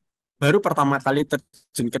baru pertama kali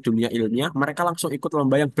terjun ke dunia ilmiah, mereka langsung ikut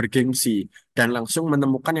lomba yang bergengsi dan langsung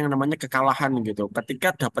menemukan yang namanya kekalahan gitu.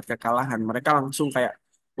 Ketika dapat kekalahan, mereka langsung kayak,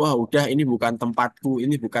 wah udah ini bukan tempatku,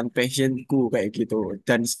 ini bukan passionku kayak gitu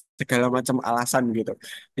dan segala macam alasan gitu.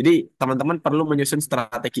 Jadi teman-teman perlu menyusun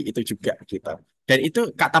strategi itu juga gitu. Dan itu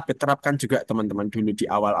Kak Tabet terapkan juga teman-teman dulu di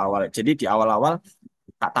awal-awal. Jadi di awal-awal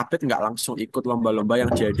Kak Tabet nggak langsung ikut lomba-lomba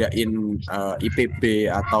yang diadain IPB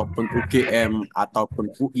ataupun UGM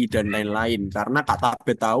ataupun UI dan lain-lain karena Kak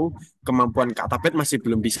Tabet tahu kemampuan Kak Tabet masih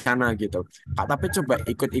belum di sana gitu. Kak Tabet coba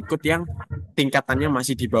ikut-ikut yang tingkatannya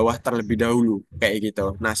masih di bawah terlebih dahulu kayak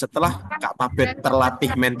gitu. Nah setelah Kak Tabet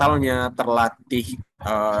terlatih mentalnya, terlatih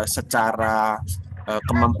secara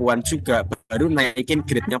kemampuan juga, baru naikin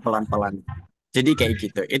grade-nya pelan-pelan. Jadi kayak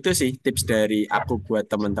gitu. Itu sih tips dari aku buat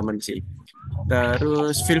teman-teman sih.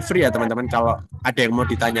 Terus feel free ya teman-teman kalau ada yang mau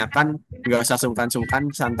ditanyakan nggak usah sungkan-sungkan,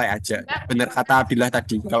 santai aja. Bener kata Abdillah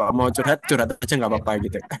tadi, kalau mau curhat curhat aja nggak apa-apa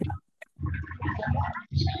gitu.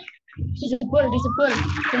 Disebul, disebul.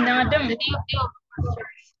 Gendang adem.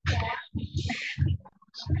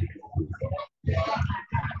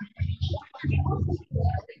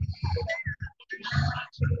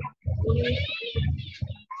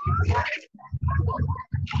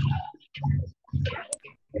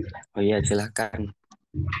 Oh iya, silakan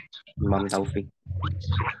Imam Taufik.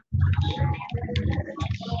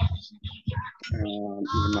 Mohon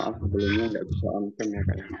maaf sebelumnya nggak bisa on cam ya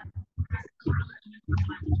Kak ya.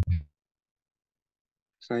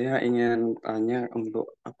 Saya ingin tanya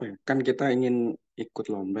untuk apa ya? Kan kita ingin ikut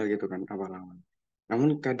lomba gitu kan awal-awal.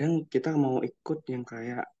 Namun kadang kita mau ikut yang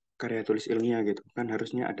kayak karya tulis ilmiah gitu kan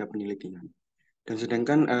harusnya ada penelitian. Dan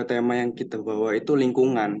sedangkan tema yang kita bawa itu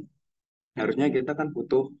lingkungan. Harusnya kita kan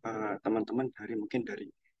butuh teman-teman dari mungkin dari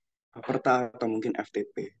Perta atau mungkin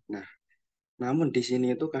FTP. Nah, namun di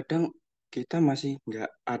sini itu kadang kita masih nggak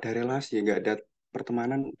ada relasi, nggak ada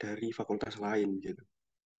pertemanan dari fakultas lain gitu.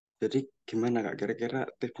 Jadi gimana Kak? Kira-kira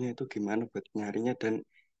tipsnya itu gimana buat nyarinya dan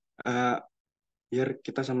eh, biar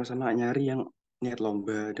kita sama-sama nyari yang niat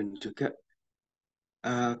lomba dan juga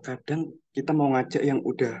kadang kita mau ngajak yang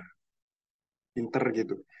udah pinter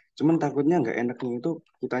gitu. Cuman takutnya nggak enaknya itu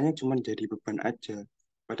kitanya cuman jadi beban aja.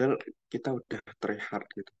 Padahal kita udah try hard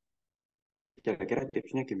gitu. Kira-kira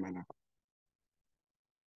tipsnya gimana?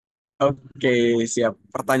 Oke, siap.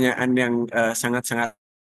 Pertanyaan yang sangat-sangat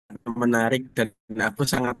menarik dan aku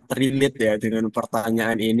sangat relate ya dengan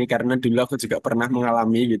pertanyaan ini karena dulu aku juga pernah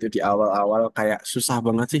mengalami gitu di awal-awal kayak susah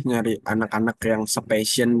banget sih nyari anak-anak yang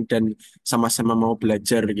sepassion dan sama-sama mau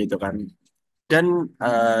belajar gitu kan. Dan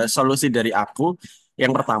solusi dari aku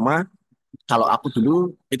yang pertama, kalau aku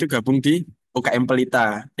dulu itu gabung di UKM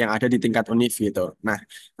Pelita yang ada di tingkat univ gitu. Nah,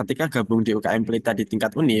 ketika gabung di UKM Pelita di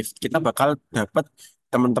tingkat univ, kita bakal dapat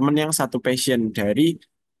teman-teman yang satu passion dari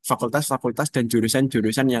fakultas-fakultas dan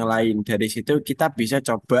jurusan-jurusan yang lain. Dari situ kita bisa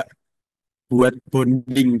coba buat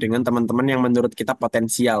bonding dengan teman-teman yang menurut kita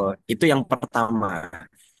potensial. Itu yang pertama.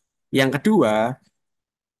 Yang kedua,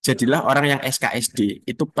 jadilah orang yang SKSD.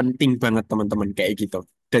 Itu penting banget teman-teman kayak gitu.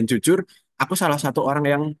 Dan jujur, aku salah satu orang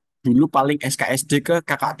yang dulu paling SKSD ke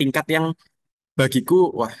kakak tingkat yang bagiku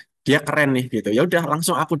wah dia keren nih gitu. Ya udah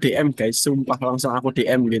langsung aku DM guys, sumpah langsung aku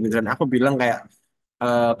DM gitu dan aku bilang kayak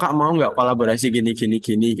Kak mau nggak kolaborasi gini gini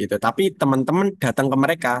gini gitu. Tapi teman-teman datang ke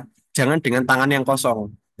mereka jangan dengan tangan yang kosong.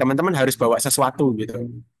 Teman-teman harus bawa sesuatu gitu.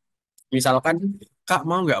 Misalkan, Kak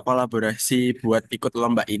mau nggak kolaborasi buat ikut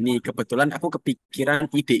lomba ini? Kebetulan aku kepikiran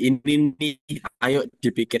ide ini nih, ayo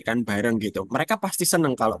dipikirkan bareng gitu. Mereka pasti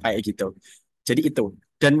seneng kalau kayak gitu. Jadi itu.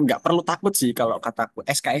 Dan nggak perlu takut sih kalau kataku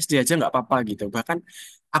SKSD aja nggak apa-apa gitu. Bahkan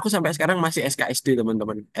aku sampai sekarang masih SKSD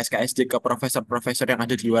teman-teman. SKSD ke profesor-profesor yang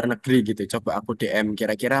ada di luar negeri gitu. Coba aku DM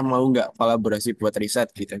kira-kira mau nggak kolaborasi buat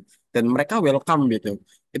riset gitu. Dan mereka welcome gitu.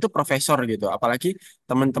 Itu profesor gitu. Apalagi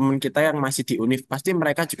teman-teman kita yang masih di univ pasti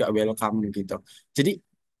mereka juga welcome gitu. Jadi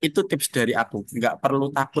itu tips dari aku, nggak perlu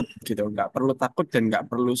takut gitu, nggak perlu takut dan nggak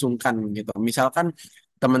perlu sungkan gitu. Misalkan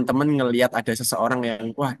teman-teman ngelihat ada seseorang yang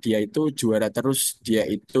wah dia itu juara terus, dia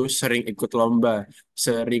itu sering ikut lomba,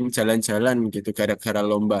 sering jalan-jalan gitu gara-gara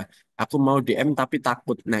lomba. Aku mau DM tapi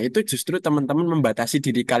takut. Nah itu justru teman-teman membatasi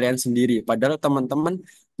diri kalian sendiri. Padahal teman-teman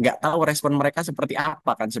nggak tahu respon mereka seperti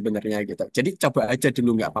apa kan sebenarnya gitu. Jadi coba aja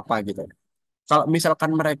dulu nggak apa-apa gitu. Kalau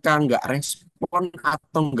misalkan mereka nggak respon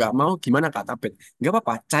atau nggak mau, gimana Kak Tabit? Nggak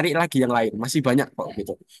apa-apa, cari lagi yang lain. Masih banyak kok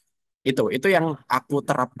gitu. Itu yang aku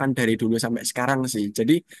terapkan dari dulu sampai sekarang sih.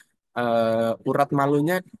 Jadi urat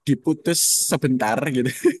malunya diputus sebentar gitu.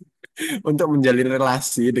 untuk menjalin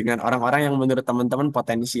relasi dengan orang-orang yang menurut teman-teman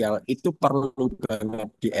potensial itu perlu banget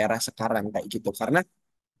di era sekarang kayak gitu. Karena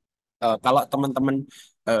kalau teman-teman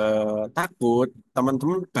takut,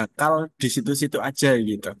 teman-teman bakal di situ-situ aja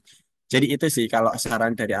gitu. Jadi itu sih kalau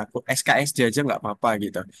saran dari aku, SKSD aja nggak apa-apa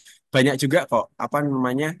gitu. Banyak juga kok apa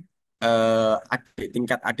namanya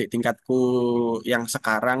adik tingkatku yang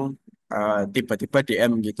sekarang tiba-tiba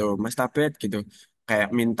DM gitu, Mas Tabet gitu,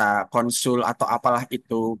 kayak minta konsul atau apalah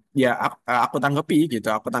itu. Ya aku tanggapi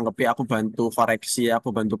gitu, aku bantu koreksi,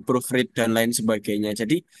 aku bantu proofread dan lain sebagainya.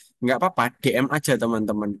 Jadi nggak apa-apa, DM aja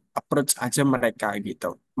teman-teman, approach aja mereka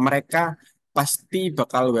gitu. Mereka pasti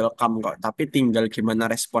bakal welcome kok. Tapi tinggal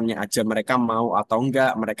gimana responnya aja. Mereka mau atau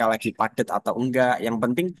enggak, mereka lagi padat atau enggak. Yang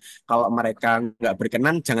penting kalau mereka nggak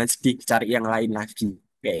berkenan, jangan sedih, cari yang lain lagi.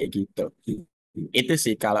 Kayak gitu. Itu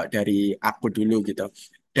sih kalau dari aku dulu gitu.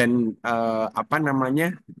 Dan apa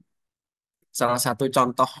namanya, salah satu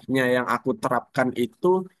contohnya yang aku terapkan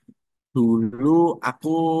itu dulu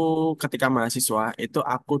aku ketika mahasiswa itu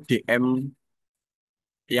aku DM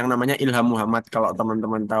yang namanya Ilham Muhammad. Kalau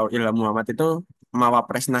teman-teman tahu Ilham Muhammad itu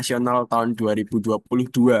Mawapres Nasional tahun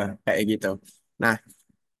 2022 kayak gitu. Nah,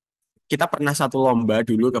 kita pernah satu lomba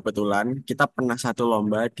dulu kebetulan. Kita pernah satu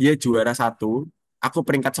lomba, dia juara satu, aku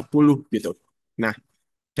peringkat 10 gitu. Nah,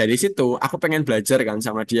 dari situ aku pengen belajar kan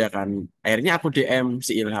sama dia kan. Akhirnya aku DM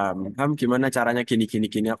si Ilham. Ilham gimana caranya gini gini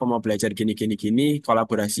gini. Aku mau belajar gini gini gini.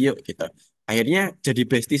 Kolaborasi yuk gitu. Akhirnya jadi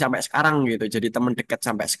bestie sampai sekarang gitu. Jadi teman dekat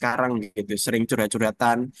sampai sekarang gitu. Sering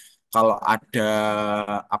curhat-curhatan. Kalau ada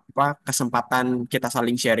apa kesempatan kita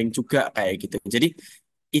saling sharing juga kayak gitu. Jadi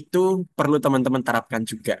itu perlu teman-teman terapkan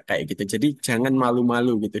juga kayak gitu. Jadi jangan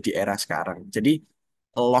malu-malu gitu di era sekarang. Jadi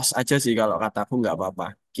loss aja sih kalau kataku nggak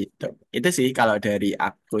apa-apa gitu. Itu sih kalau dari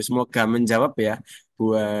aku. Semoga menjawab ya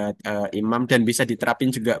buat Imam dan bisa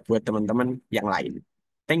diterapin juga buat teman-teman yang lain.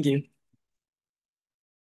 Thank you.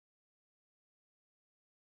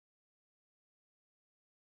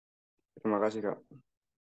 Terima kasih, Kak.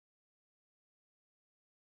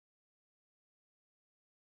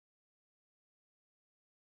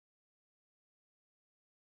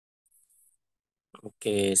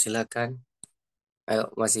 Oke, silakan. Ayo,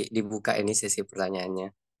 masih dibuka ini sesi pertanyaannya.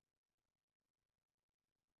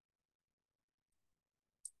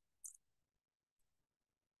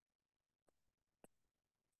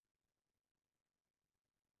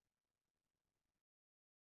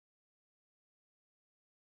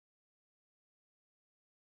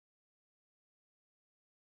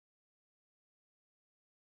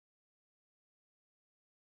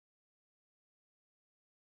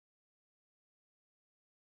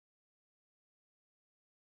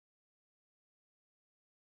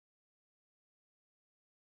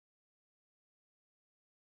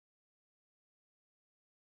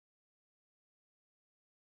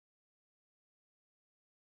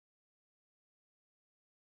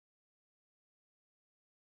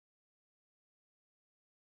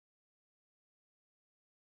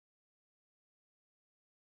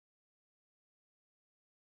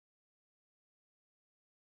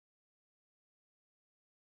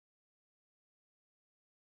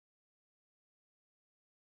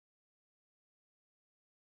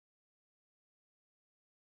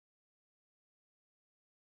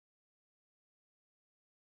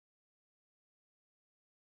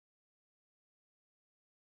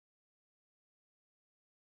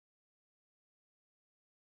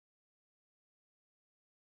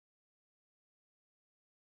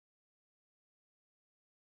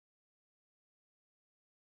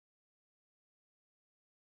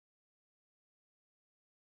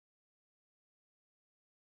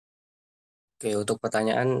 Oke, untuk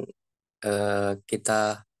pertanyaan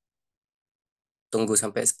kita tunggu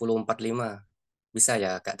sampai 10.45. Bisa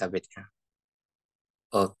ya, Kak Tabitnya?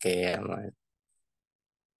 Oke, aman.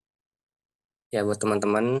 Ya, buat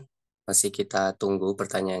teman-teman, masih kita tunggu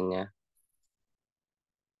pertanyaannya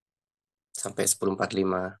sampai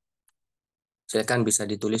 10.45. Silakan bisa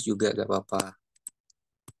ditulis juga, gak apa-apa.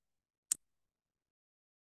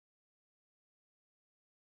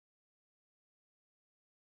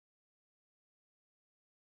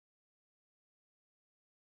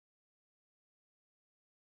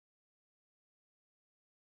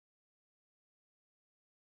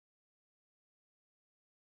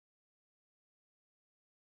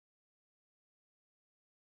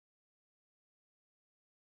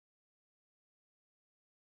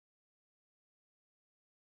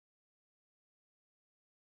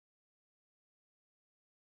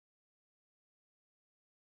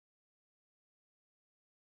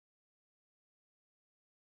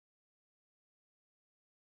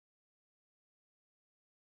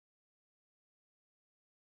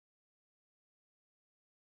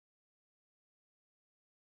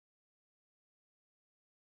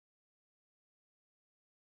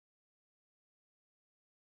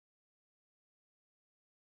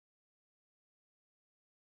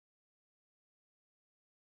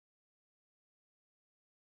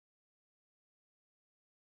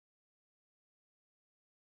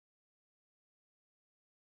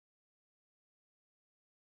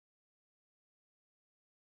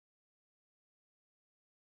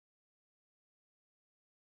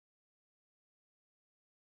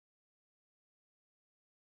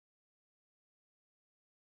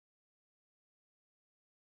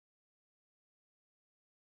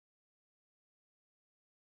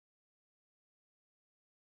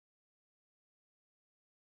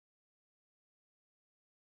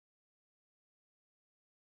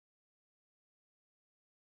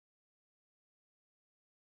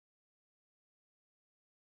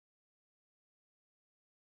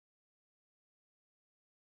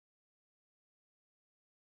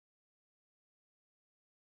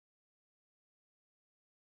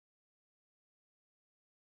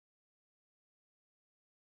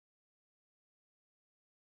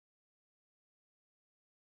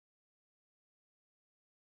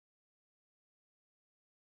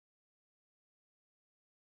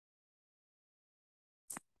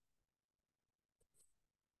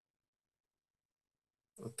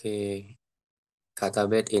 Oke, Kak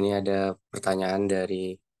Tabet, ini ada pertanyaan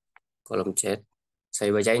dari kolom chat.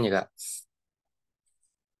 Saya bacain ya, Kak.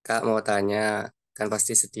 Kak mau tanya, kan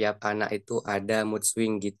pasti setiap anak itu ada mood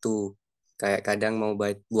swing gitu. Kayak kadang mau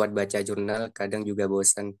buat baca jurnal, kadang juga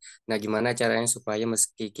bosan. Nah, gimana caranya supaya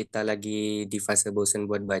meski kita lagi di fase bosan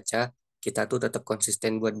buat baca, kita tuh tetap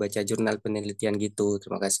konsisten buat baca jurnal penelitian gitu.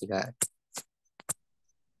 Terima kasih, Kak.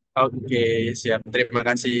 Oke, siap. Terima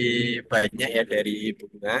kasih banyak ya dari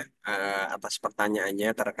Bunga atas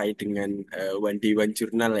pertanyaannya terkait dengan One Day One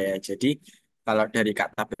Journal ya. Jadi kalau dari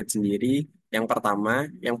Kak Tabet sendiri, yang pertama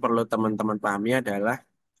yang perlu teman-teman pahami adalah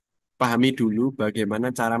pahami dulu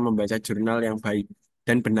bagaimana cara membaca jurnal yang baik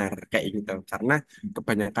dan benar kayak gitu. Karena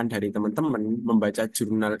kebanyakan dari teman-teman membaca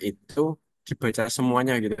jurnal itu dibaca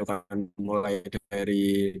semuanya gitu kan, mulai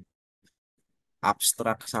dari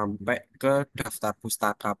abstrak sampai ke daftar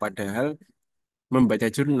pustaka. Padahal membaca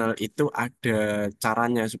jurnal itu ada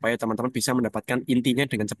caranya supaya teman-teman bisa mendapatkan intinya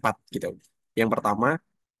dengan cepat gitu. Yang pertama,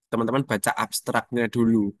 teman-teman baca abstraknya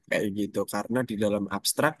dulu kayak gitu. Karena di dalam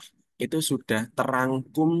abstrak itu sudah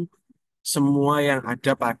terangkum semua yang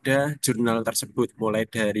ada pada jurnal tersebut, mulai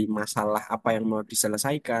dari masalah apa yang mau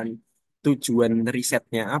diselesaikan, tujuan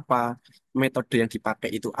risetnya apa, metode yang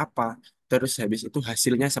dipakai itu apa, terus habis itu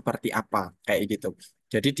hasilnya seperti apa, kayak gitu.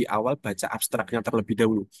 Jadi di awal baca abstraknya terlebih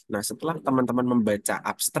dahulu. Nah, setelah teman-teman membaca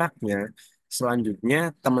abstraknya,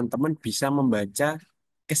 selanjutnya teman-teman bisa membaca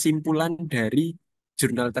kesimpulan dari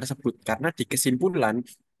jurnal tersebut. Karena di kesimpulan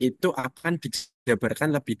itu akan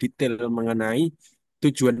dijabarkan lebih detail mengenai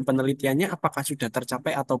tujuan penelitiannya apakah sudah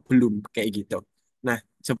tercapai atau belum kayak gitu. Nah,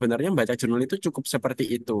 sebenarnya baca jurnal itu cukup seperti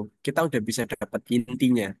itu. Kita udah bisa dapat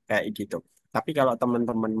intinya kayak gitu. Tapi kalau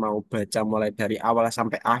teman-teman mau baca mulai dari awal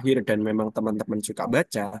sampai akhir dan memang teman-teman suka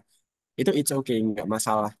baca, itu it's okay, nggak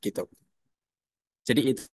masalah gitu. Jadi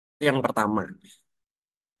itu yang pertama.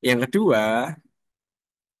 Yang kedua,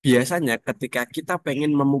 biasanya ketika kita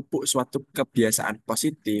pengen memupuk suatu kebiasaan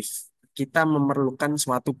positif, kita memerlukan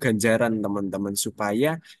suatu ganjaran teman-teman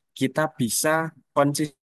supaya kita bisa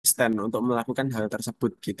konsisten untuk melakukan hal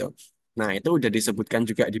tersebut gitu. Nah, itu udah disebutkan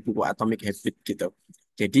juga di buku Atomic Habit gitu.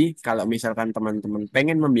 Jadi, kalau misalkan teman-teman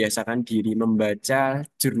pengen membiasakan diri membaca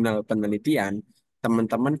jurnal penelitian,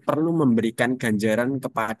 teman-teman perlu memberikan ganjaran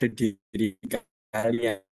kepada diri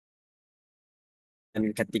kalian dan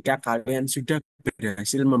ketika kalian sudah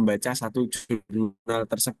berhasil membaca satu jurnal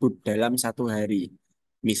tersebut dalam satu hari.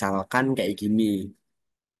 Misalkan kayak gini,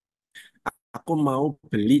 aku mau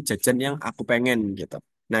beli jajan yang aku pengen gitu.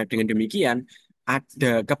 Nah, dengan demikian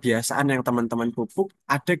ada kebiasaan yang teman-teman pupuk,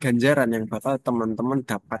 ada ganjaran yang bakal teman-teman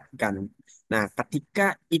dapatkan. Nah,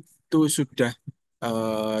 ketika itu sudah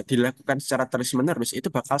dilakukan secara terus-menerus,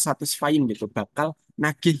 itu bakal satisfying gitu, bakal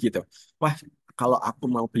nagih gitu. Wah, kalau aku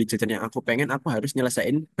mau beli jajan yang aku pengen, aku harus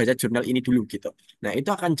nyelesain baca jurnal ini dulu gitu. Nah, itu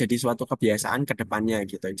akan jadi suatu kebiasaan ke depannya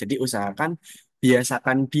gitu. Jadi usahakan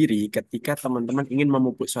biasakan diri ketika teman-teman ingin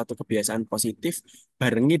memupuk suatu kebiasaan positif,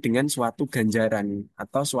 barengi dengan suatu ganjaran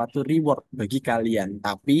atau suatu reward bagi kalian.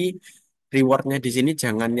 Tapi rewardnya di sini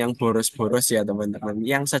jangan yang boros-boros ya teman-teman,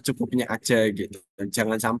 yang secukupnya aja gitu.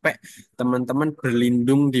 Jangan sampai teman-teman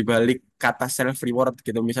berlindung di balik kata self reward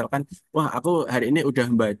gitu. Misalkan, wah aku hari ini udah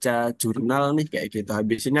baca jurnal nih kayak gitu.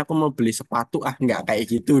 Habis ini aku mau beli sepatu, ah nggak kayak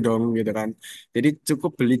gitu dong gitu kan. Jadi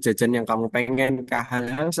cukup beli jajan yang kamu pengen, ke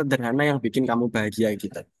hal-hal sederhana yang bikin kamu bahagia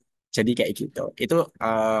gitu. Jadi kayak gitu. Itu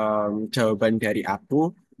jawaban dari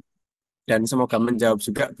aku dan semoga menjawab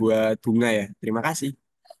juga buat Bunga ya. Terima kasih.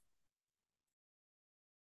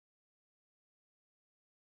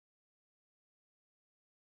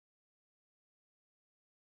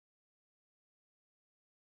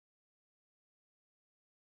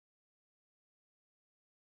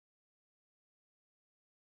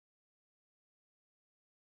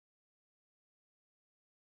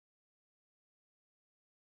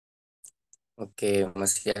 Oke,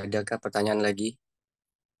 masih adakah pertanyaan lagi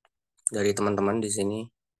dari teman-teman di sini?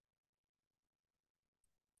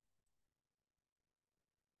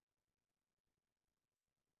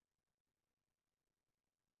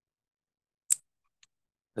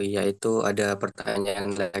 Oh iya, itu ada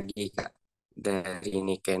pertanyaan lagi, Kak, dari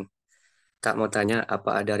Niken. Kak mau tanya, apa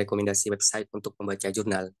ada rekomendasi website untuk membaca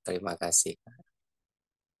jurnal? Terima kasih.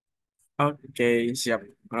 Oke, siap.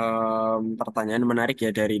 Pertanyaan menarik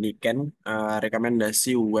ya dari Niken.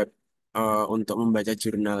 Rekomendasi web untuk membaca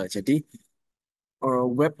jurnal. Jadi,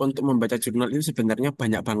 web untuk membaca jurnal itu sebenarnya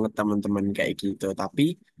banyak banget teman-teman kayak gitu.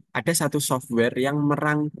 Tapi ada satu software yang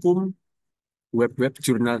merangkum web-web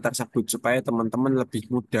jurnal tersebut supaya teman-teman lebih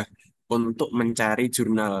mudah untuk mencari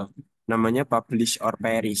jurnal. Namanya Publish or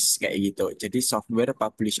Perish kayak gitu. Jadi software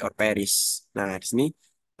Publish or Perish. Nah, di sini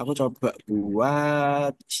Aku coba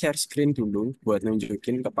buat share screen dulu buat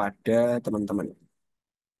nunjukin kepada teman-teman.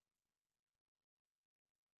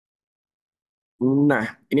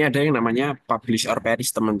 Nah, ini ada yang namanya Publish or Perish,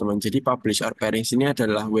 teman-teman. Jadi Publish or Perish ini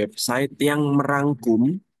adalah website yang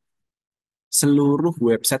merangkum seluruh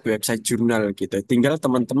website-website jurnal gitu. Tinggal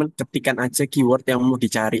teman-teman ketikkan aja keyword yang mau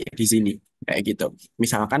dicari di sini. Kayak gitu.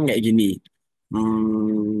 Misalkan kayak gini.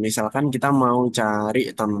 Misalkan kita mau cari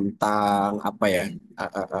tentang apa ya?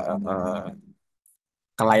 eh, eh, eh, eh,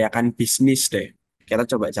 Kelayakan bisnis deh. Kita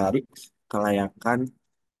coba cari kelayakan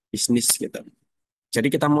bisnis gitu. Jadi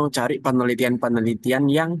kita mau cari penelitian-penelitian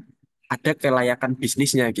yang ada kelayakan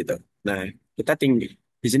bisnisnya gitu. Nah, kita tinggi.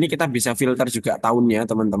 Di sini kita bisa filter juga tahunnya,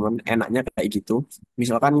 teman-teman. Enaknya kayak gitu.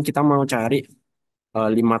 Misalkan kita mau cari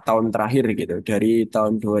 5 tahun terakhir gitu, dari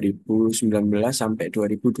tahun 2019 sampai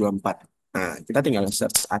 2024. Nah, kita tinggal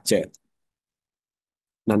search aja.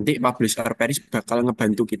 Nanti Publisher Paris bakal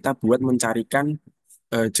ngebantu kita buat mencarikan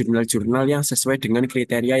jurnal-jurnal yang sesuai dengan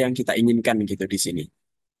kriteria yang kita inginkan gitu di sini.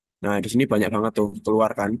 Nah, di sini banyak banget tuh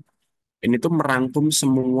keluar kan. Ini tuh merangkum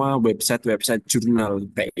semua website-website jurnal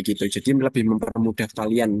kayak gitu. Jadi lebih mempermudah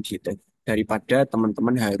kalian gitu. Daripada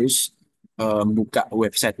teman-teman harus buka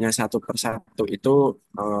websitenya satu persatu itu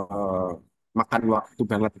eh, makan waktu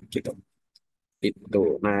banget gitu.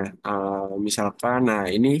 Itu. Nah, misalkan, nah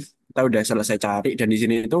ini kita udah selesai cari dan di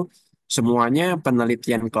sini itu semuanya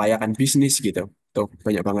penelitian kelayakan bisnis gitu. Tuh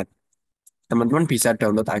banyak banget. Teman-teman bisa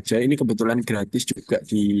download aja. Ini kebetulan gratis juga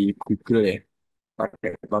di Google ya,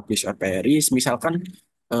 pakai publish or perish. Misalkan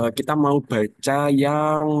kita mau baca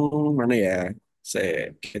yang mana ya?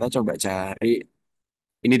 Kita coba cari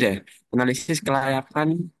ini deh, analisis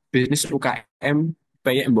kelayakan bisnis UKM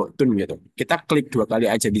kayak Mbotun gitu. Kita klik 2 kali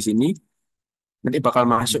aja di sini, nanti bakal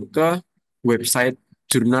masuk ke website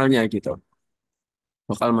jurnalnya gitu.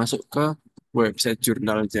 Bakal masuk ke website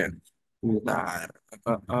jurnalnya. Bentar.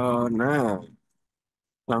 Nah,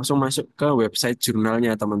 langsung masuk ke website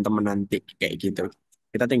jurnalnya teman-teman nanti kayak gitu.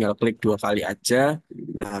 Kita tinggal klik 2 kali aja.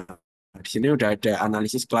 Nah, di sini udah ada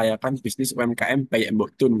analisis kelayakan bisnis UMKM kayak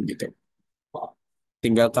Mbok Tun gitu.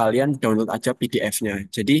 Tinggal kalian download aja PDF-nya.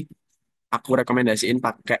 Jadi aku rekomendasiin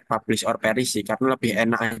pakai Publish or Perish sih karena lebih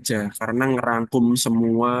enak aja karena ngerangkum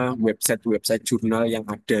semua website-website jurnal yang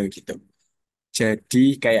ada gitu.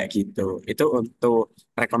 Jadi kayak gitu. Itu untuk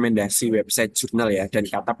rekomendasi website jurnal ya. Dan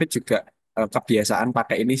tapi juga kebiasaan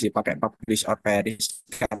pakai ini sih, pakai Publish or Perish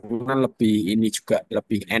karena lebih ini juga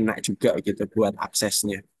lebih enak juga gitu buat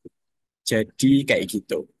aksesnya. Jadi kayak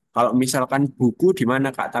gitu. Kalau misalkan buku di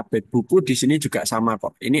mana Kak Tabet? Buku di sini juga sama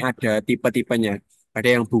kok. Ini ada tipe-tipenya.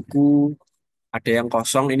 Ada yang buku, ada yang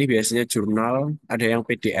kosong, ini biasanya jurnal, ada yang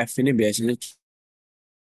PDF, ini biasanya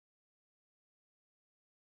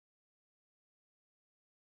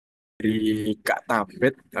dari Kak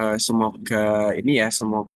Tabet. Semoga ini ya,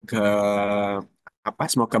 semoga apa?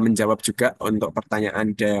 Semoga menjawab juga untuk pertanyaan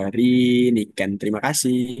dari Niken. Terima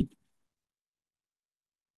kasih.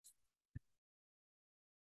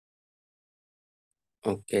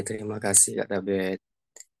 Oke, terima kasih Kak Tabet.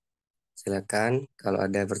 Silakan kalau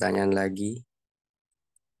ada pertanyaan lagi.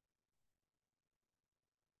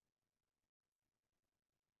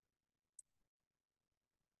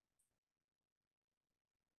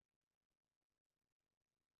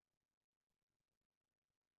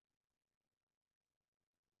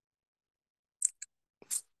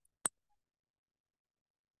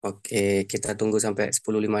 Oke, kita tunggu sampai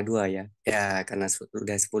 10.52 ya. Ya, karena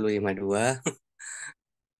sudah 10.52.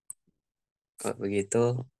 Kalau begitu,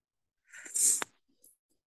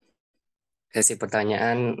 sesi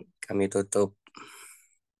pertanyaan kami tutup.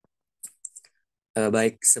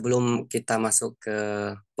 Baik, sebelum kita masuk ke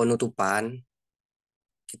penutupan,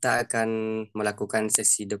 kita akan melakukan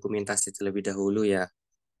sesi dokumentasi terlebih dahulu ya.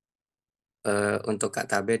 Untuk Kak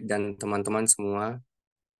Tabet dan teman-teman semua,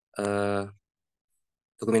 eh,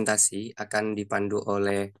 dokumentasi akan dibantu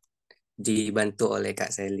oleh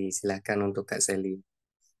Kak Seli. Silakan untuk Kak Seli.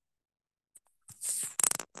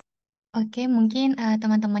 Oke, mungkin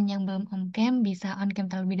teman-teman yang belum on cam bisa on cam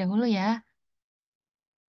terlebih dahulu ya.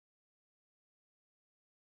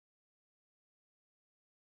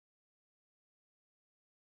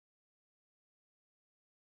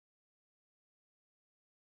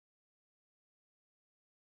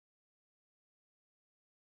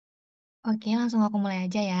 Oke, langsung aku mulai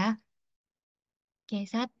aja ya. Oke,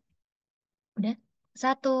 udah.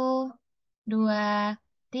 1, 2,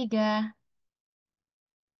 3.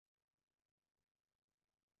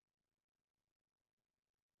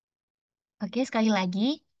 Oke, sekali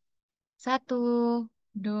lagi. 1,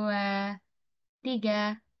 2,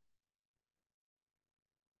 3.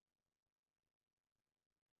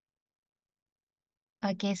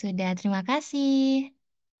 Oke, sudah. Terima kasih.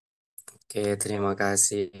 Oke, terima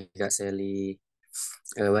kasih Kak Seli.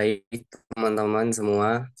 Baik, teman-teman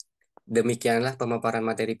semua. Demikianlah pemaparan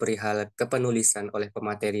materi perihal kepenulisan oleh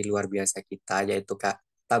pemateri luar biasa kita, yaitu Kak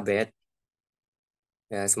Tabet.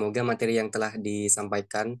 Ya, semoga materi yang telah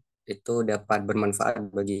disampaikan itu dapat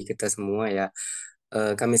bermanfaat bagi kita semua ya.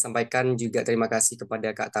 Kami sampaikan juga terima kasih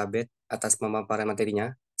kepada Kak Tabet atas pemaparan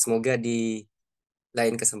materinya. Semoga di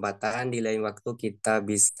lain kesempatan, di lain waktu kita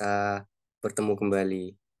bisa bertemu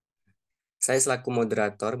kembali. Saya selaku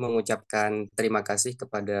moderator mengucapkan terima kasih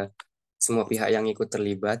kepada semua pihak yang ikut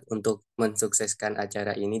terlibat untuk mensukseskan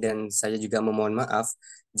acara ini dan saya juga memohon maaf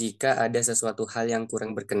jika ada sesuatu hal yang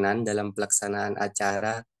kurang berkenan dalam pelaksanaan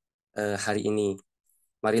acara hari ini.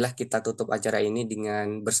 Marilah kita tutup acara ini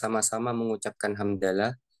dengan bersama-sama mengucapkan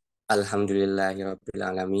hamdalah.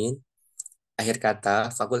 Alhamdulillahirrabbilalamin. Akhir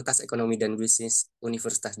kata, Fakultas Ekonomi dan Bisnis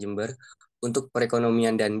Universitas Jember untuk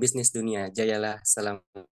perekonomian dan bisnis dunia, jayalah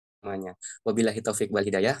selamanya. Wabillahi taufik wal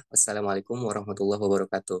hidayah. Wassalamualaikum warahmatullahi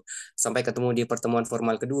wabarakatuh. Sampai ketemu di pertemuan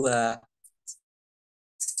formal kedua.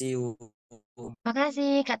 See you.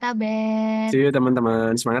 Makasih, Kak Tabet. See you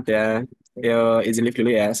teman-teman, semangat ya. Yo, izin live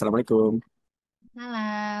dulu ya. Assalamualaikum.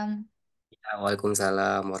 Salam.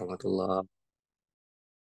 Waalaikumsalam warahmatullahi wabarakatuh.